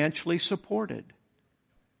 or financially supported.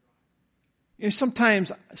 You know,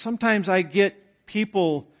 sometimes I get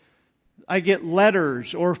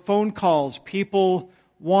letters or phone calls, people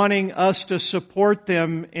wanting us to support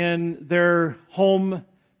them in their home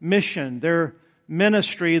mission, their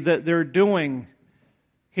ministry that they're doing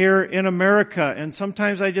here in America. And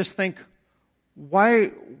sometimes I just think,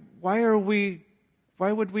 why would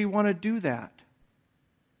we want to do that?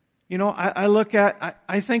 You know,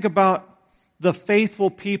 I think about the faithful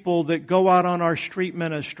people that go out on our street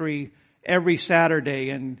ministry every Saturday.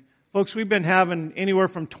 And folks, we've been having anywhere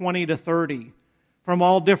from 20 to 30 from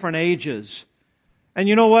all different ages. And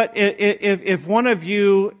you know what? If one of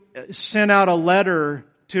you sent out a letter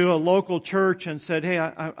to a local church and said, hey,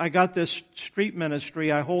 I got this street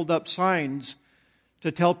ministry, I hold up signs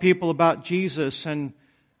to tell people about Jesus, and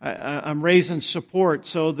I'm raising support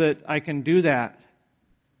so that I can do that.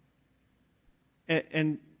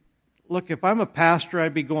 And look, if I'm a pastor,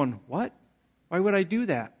 I'd be going, what? Why would I do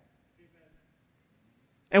that?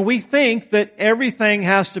 And we think that everything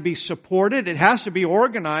has to be supported. It has to be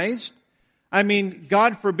organized. I mean,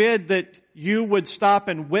 God forbid that you would stop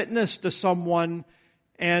and witness to someone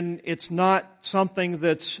and it's not something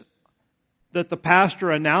that the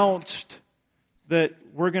pastor announced that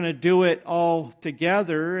we're going to do it all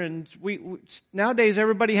together. And nowadays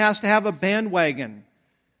everybody has to have a bandwagon.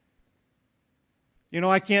 You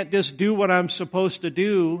know, I can't just do what I'm supposed to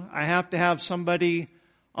do. I have to have somebody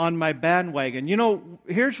on my bandwagon. You know,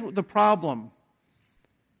 here's the problem,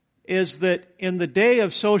 is that in the day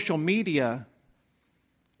of social media,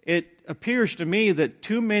 it appears to me that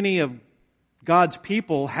too many of God's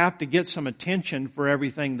people have to get some attention for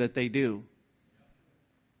everything that they do.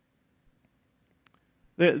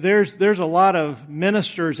 There's a lot of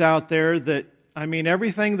ministers out there that, I mean,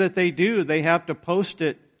 everything that they do, they have to post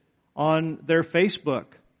it on their Facebook.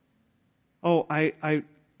 Oh, I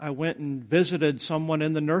went and visited someone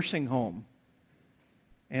in the nursing home,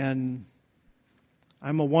 and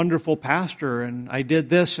I'm a wonderful pastor, and I did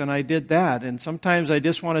this and I did that. And sometimes I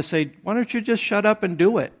just want to say, why don't you just shut up and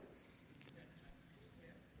do it?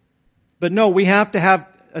 But no, we have to have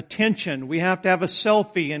attention. We have to have a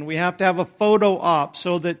selfie, and we have to have a photo op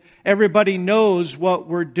so that everybody knows what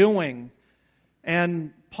we're doing.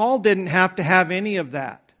 And Paul didn't have to have any of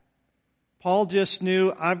that. Paul just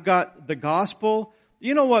knew, I've got the gospel.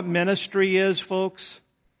 You know what ministry is, folks?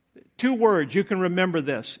 2 words, you can remember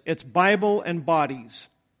this. It's Bible and bodies.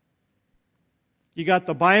 You got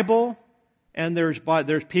the Bible, and there's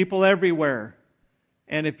people everywhere.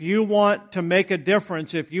 And if you want to make a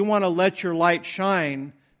difference, if you want to let your light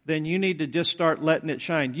shine, then you need to just start letting it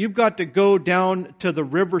shine. You've got to go down to the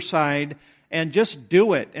riverside and just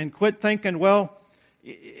do it and quit thinking, well,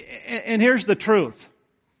 and here's the truth.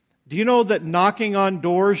 Do you know that knocking on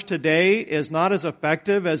doors today is not as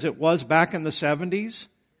effective as it was back in the 70s?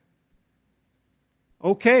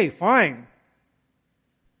 Okay, fine.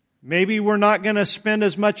 Maybe we're not going to spend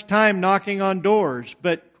as much time knocking on doors,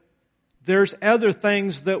 but there's other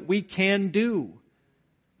things that we can do.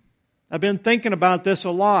 I've been thinking about this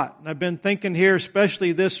a lot. And I've been thinking here,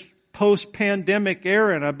 especially this post-pandemic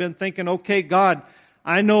era, and I've been thinking, okay, God,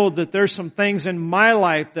 I know that there's some things in my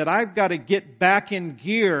life that I've got to get back in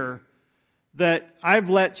gear that I've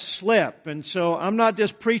let slip. And so I'm not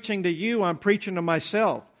just preaching to you, I'm preaching to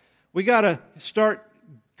myself. We got to start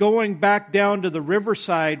going back down to the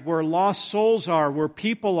riverside where lost souls are, where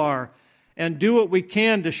people are, and do what we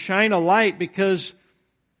can to shine a light, because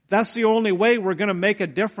that's the only way we're going to make a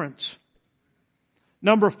difference.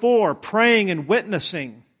 Number 4, praying and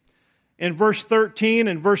witnessing. In verse 13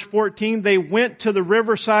 and verse 14, they went to the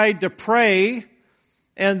riverside to pray,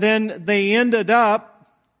 and then they ended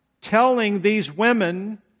up telling these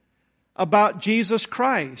women about Jesus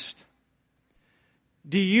Christ.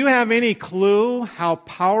 Do you have any clue how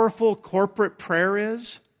powerful corporate prayer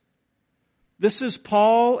is? This is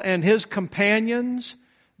Paul and his companions.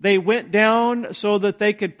 They went down so that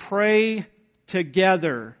they could pray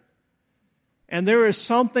together. And there is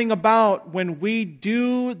something about when we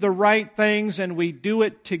do the right things and we do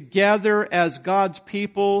it together as God's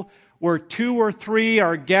people, where 2 or 3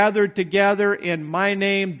 are gathered together in my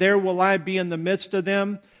name, there will I be in the midst of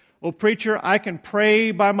them. Well, preacher, I can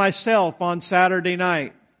pray by myself on Saturday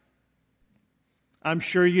night. I'm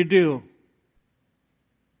sure you do.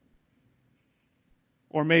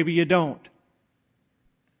 Or maybe you don't.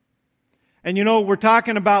 And you know, we're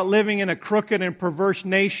talking about living in a crooked and perverse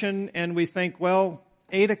nation, and we think, well,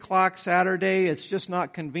 8 o'clock Saturday, it's just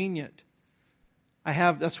not convenient.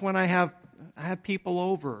 That's when I have people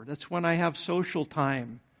over. That's when I have social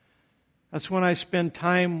time. That's when I spend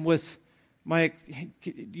time with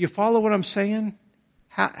you follow what I'm saying?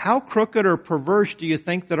 How crooked or perverse do you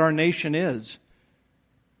think that our nation is?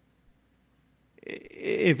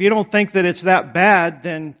 If you don't think that it's that bad,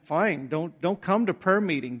 then fine, don't come to prayer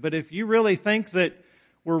meeting. But if you really think that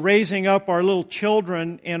we're raising up our little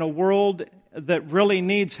children in a world that really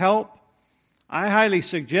needs help, I highly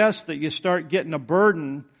suggest that you start getting a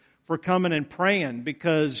burden for coming and praying,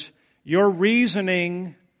 because your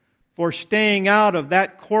reasoning for staying out of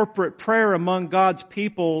that corporate prayer among God's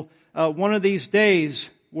people, one of these days,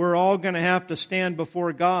 we're all going to have to stand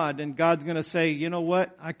before God, and God's going to say, you know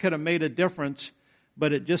what, I could have made a difference,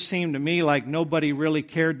 but it just seemed to me like nobody really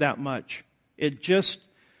cared that much. It just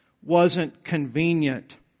wasn't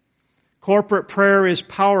convenient. Corporate prayer is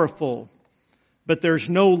powerful, but there's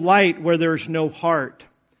no light where there's no heart.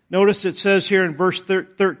 Notice it says here in verse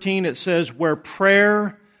 13, it says, where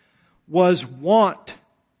prayer was wont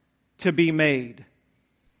to be made.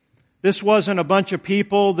 This wasn't a bunch of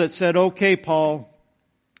people that said, okay, Paul,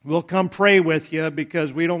 we'll come pray with you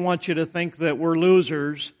because we don't want you to think that we're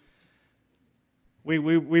losers.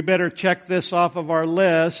 We better check this off of our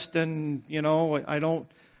list, and you know, I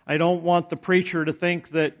don't want the preacher to think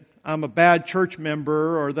that I'm a bad church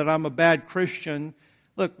member or that I'm a bad Christian.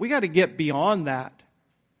 Look, we got to get beyond that.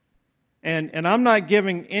 And I'm not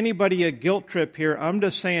giving anybody a guilt trip here. I'm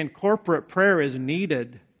just saying corporate prayer is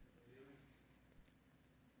needed.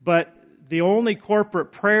 But the only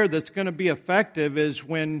corporate prayer that's going to be effective is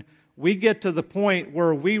when we get to the point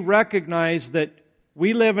where we recognize that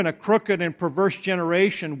we live in a crooked and perverse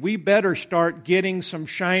generation. We better start getting some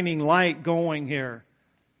shining light going here.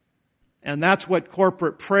 And that's what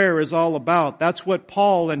corporate prayer is all about. That's what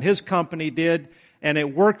Paul and his company did, and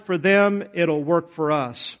it worked for them. It'll work for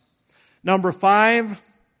us. Number 5,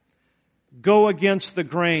 go against the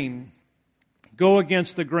grain. Go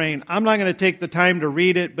against the grain. I'm not going to take the time to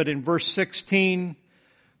read it, but in verse 16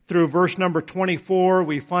 through verse number 24,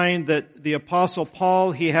 we find that the Apostle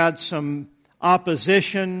Paul, he had some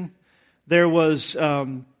opposition. There was,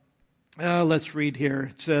 let's read here.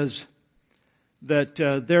 It says that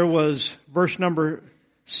there was verse number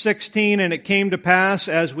 16, and it came to pass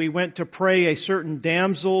as we went to pray, a certain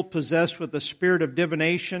damsel possessed with the spirit of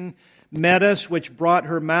divination met us, which brought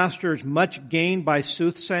her masters much gain by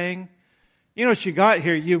soothsaying. You know what you got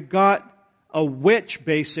here? You've got a witch,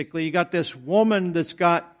 basically. You got this woman that's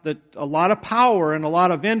got a lot of power and a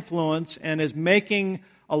lot of influence and is making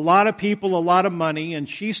a lot of people a lot of money. And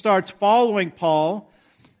she starts following Paul,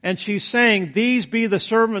 and she's saying, these be the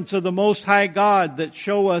servants of the Most High God that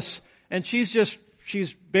show us. And she's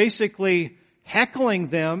basically heckling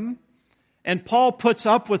them. And Paul puts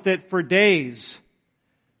up with it for days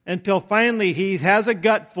until finally he has a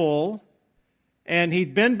gutful, and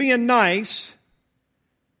he'd been being nice,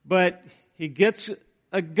 but he gets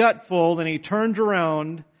a gutful and he turns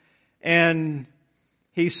around and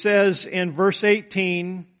he says in verse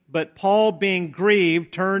 18, but Paul being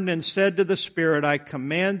grieved turned and said to the Spirit, I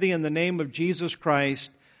command thee in the name of Jesus Christ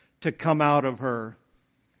to come out of her.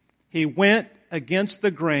 He went against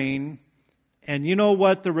the grain, and you know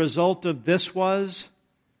what the result of this was?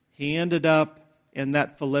 He ended up in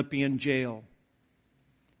that Philippian jail.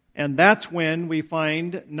 And that's when we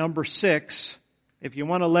find number 6. If you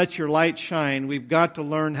want to let your light shine, we've got to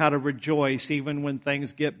learn how to rejoice even when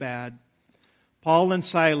things get bad. Paul and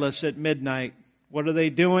Silas at midnight, what are they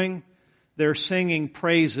doing? they're singing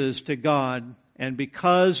praises to God. And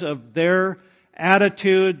because of their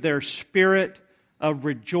attitude, their spirit of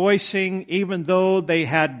rejoicing, even though they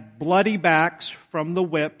had bloody backs from the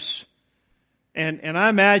whips, and I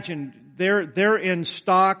imagine they're in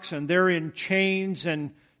stocks and they're in chains,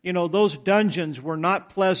 and those dungeons were not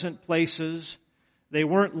pleasant places. They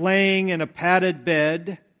weren't laying in a padded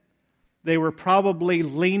bed. They were probably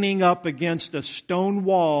leaning up against a stone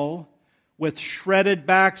wall with shredded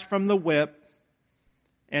backs from the whip,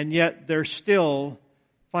 and yet they're still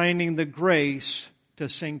finding the grace to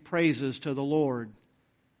sing praises to the Lord.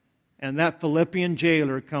 And that Philippian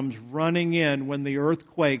jailer comes running in when the earth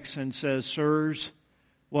quakes and says, "Sirs,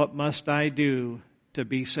 what must I do to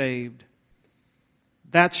be saved?"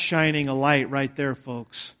 That's shining a light right there,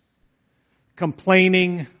 folks.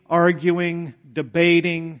 Complaining, arguing,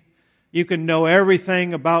 debating. You can know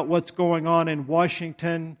everything about what's going on in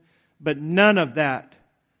Washington, but none of that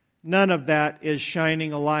is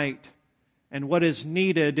shining a light. And what is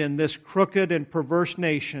needed in this crooked and perverse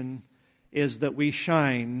nation is that we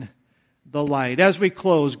shine the light. As we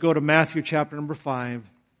close, go to Matthew chapter number 5.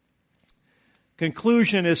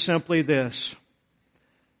 Conclusion is simply this.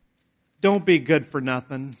 Don't be good for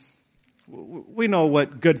nothing. We know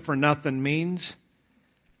what good for nothing means.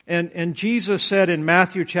 And Jesus said in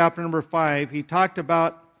Matthew chapter number 5, He talked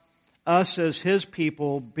about us as His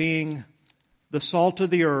people being the salt of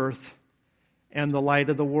the earth and the light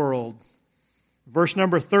of the world. Verse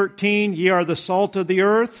number 13, "Ye are the salt of the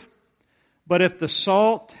earth, but if the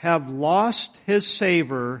salt have lost his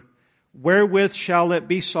savor, wherewith shall it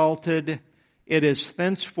be salted? It is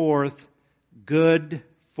thenceforth good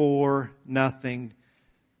for nothing."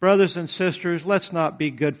 Brothers and sisters, let's not be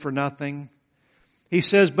good for nothing. He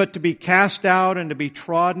says, "But to be cast out and to be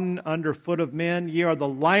trodden under foot of men. Ye are the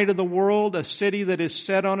light of the world. A city that is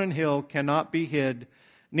set on an hill cannot be hid.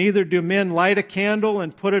 Neither do men light a candle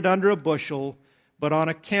and put it under a bushel, but on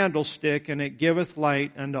a candlestick, and it giveth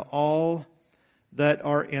light unto all that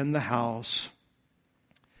are in the house."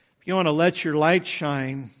 If you want to let your light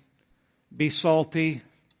shine, be salty.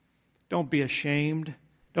 Don't be ashamed.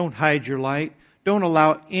 Don't hide your light. Don't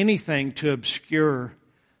allow anything to obscure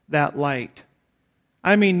that light.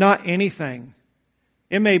 I mean, not anything.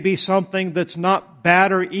 It may be something that's not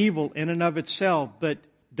bad or evil in and of itself, but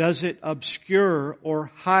does it obscure or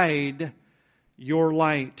hide your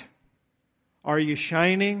light? Are you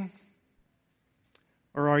shining,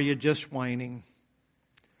 or are you just whining?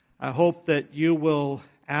 I hope that you will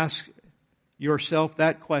ask yourself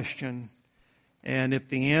that question. And if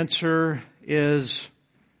the answer is,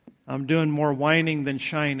 I'm doing more whining than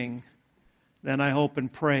shining, then I hope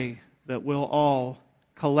and pray that we'll all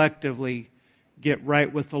collectively get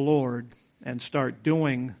right with the Lord and start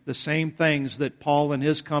doing the same things that Paul and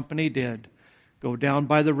his company did. Go down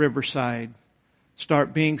by the riverside.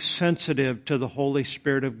 Start being sensitive to the Holy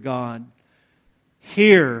Spirit of God.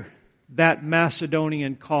 Hear that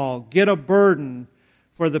Macedonian call. Get a burden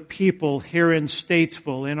for the people here in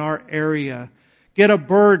Statesville, in our area. Get a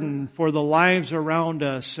burden for the lives around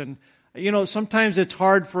us. And, sometimes it's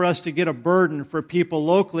hard for us to get a burden for people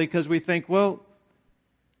locally because we think, well,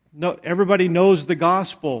 no, everybody knows the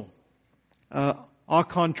gospel. Au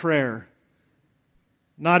contraire.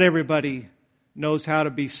 Not everybody knows how to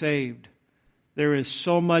be saved. There is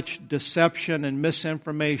so much deception and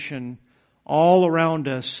misinformation all around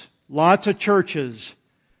us. Lots of churches,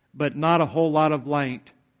 but not a whole lot of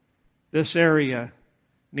light. This area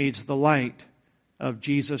needs the light of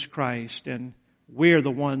Jesus Christ, and we're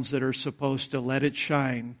the ones that are supposed to let it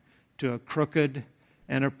shine to a crooked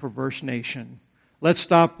and a perverse nation. Let's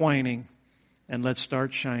stop whining and let's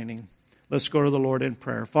start shining. Let's go to the Lord in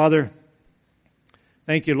prayer. Father,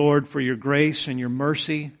 thank you, Lord, for your grace and your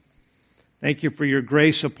mercy. Thank you for your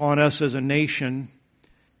grace upon us as a nation.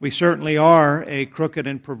 We certainly are a crooked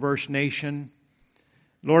and perverse nation.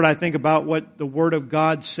 Lord, I think about what the Word of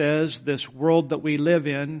God says. This world that we live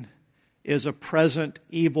in is a present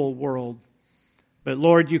evil world. But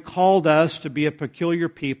Lord, you called us to be a peculiar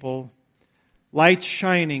people, lights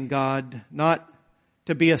shining, God, not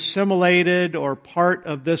to be assimilated or part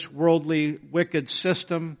of this worldly wicked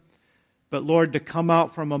system, but Lord, to come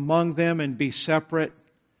out from among them and be separate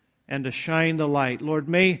and to shine the light. Lord,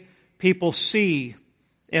 may people see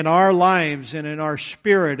in our lives and in our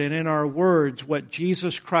spirit and in our words what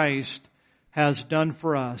Jesus Christ has done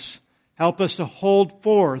for us. Help us to hold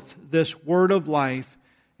forth this word of life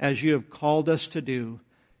as you have called us to do.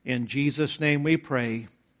 In Jesus' name we pray.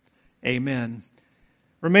 Amen.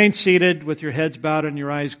 Remain seated with your heads bowed and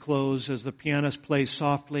your eyes closed as the pianist plays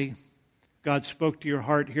softly. God spoke to your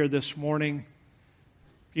heart here this morning.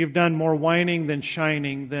 If you've done more whining than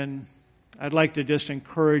shining, then I'd like to just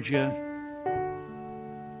encourage you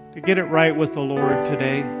to get it right with the Lord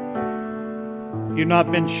today. If you've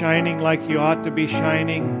not been shining like you ought to be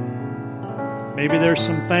shining, maybe there's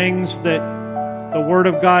some things that the Word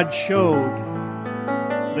of God showed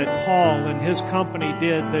that Paul and his company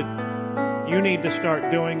did that you need to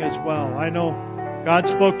start doing as well. I know God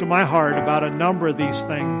spoke to my heart about a number of these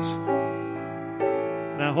things.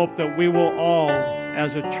 And I hope that we will all,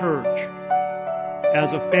 as a church,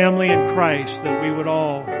 as a family in Christ, that we would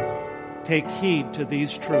all take heed to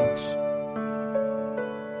these truths.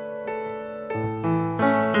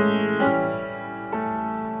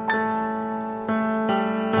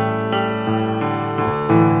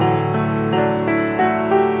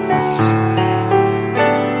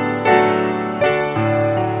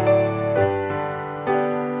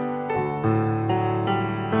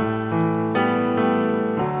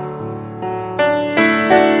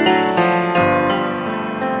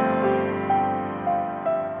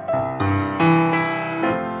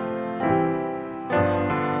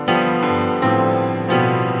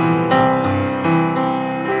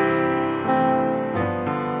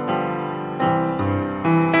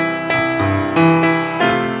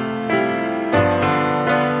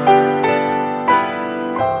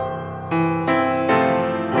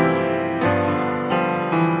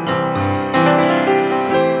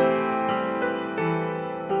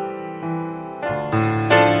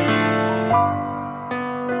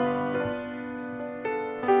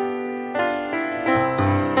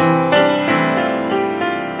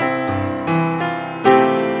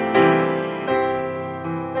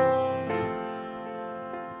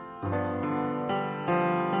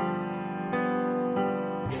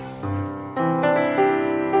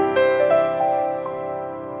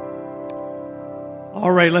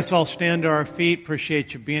 All right, let's all stand to our feet.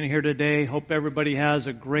 Appreciate you being here today. Hope everybody has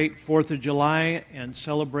a great 4th of July and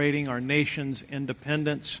celebrating our nation's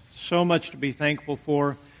independence. So much to be thankful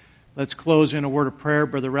for. Let's close in a word of prayer.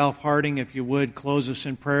 Brother Ralph Harding, if you would, close us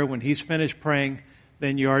in prayer. When he's finished praying,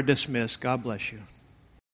 then you are dismissed. God bless you.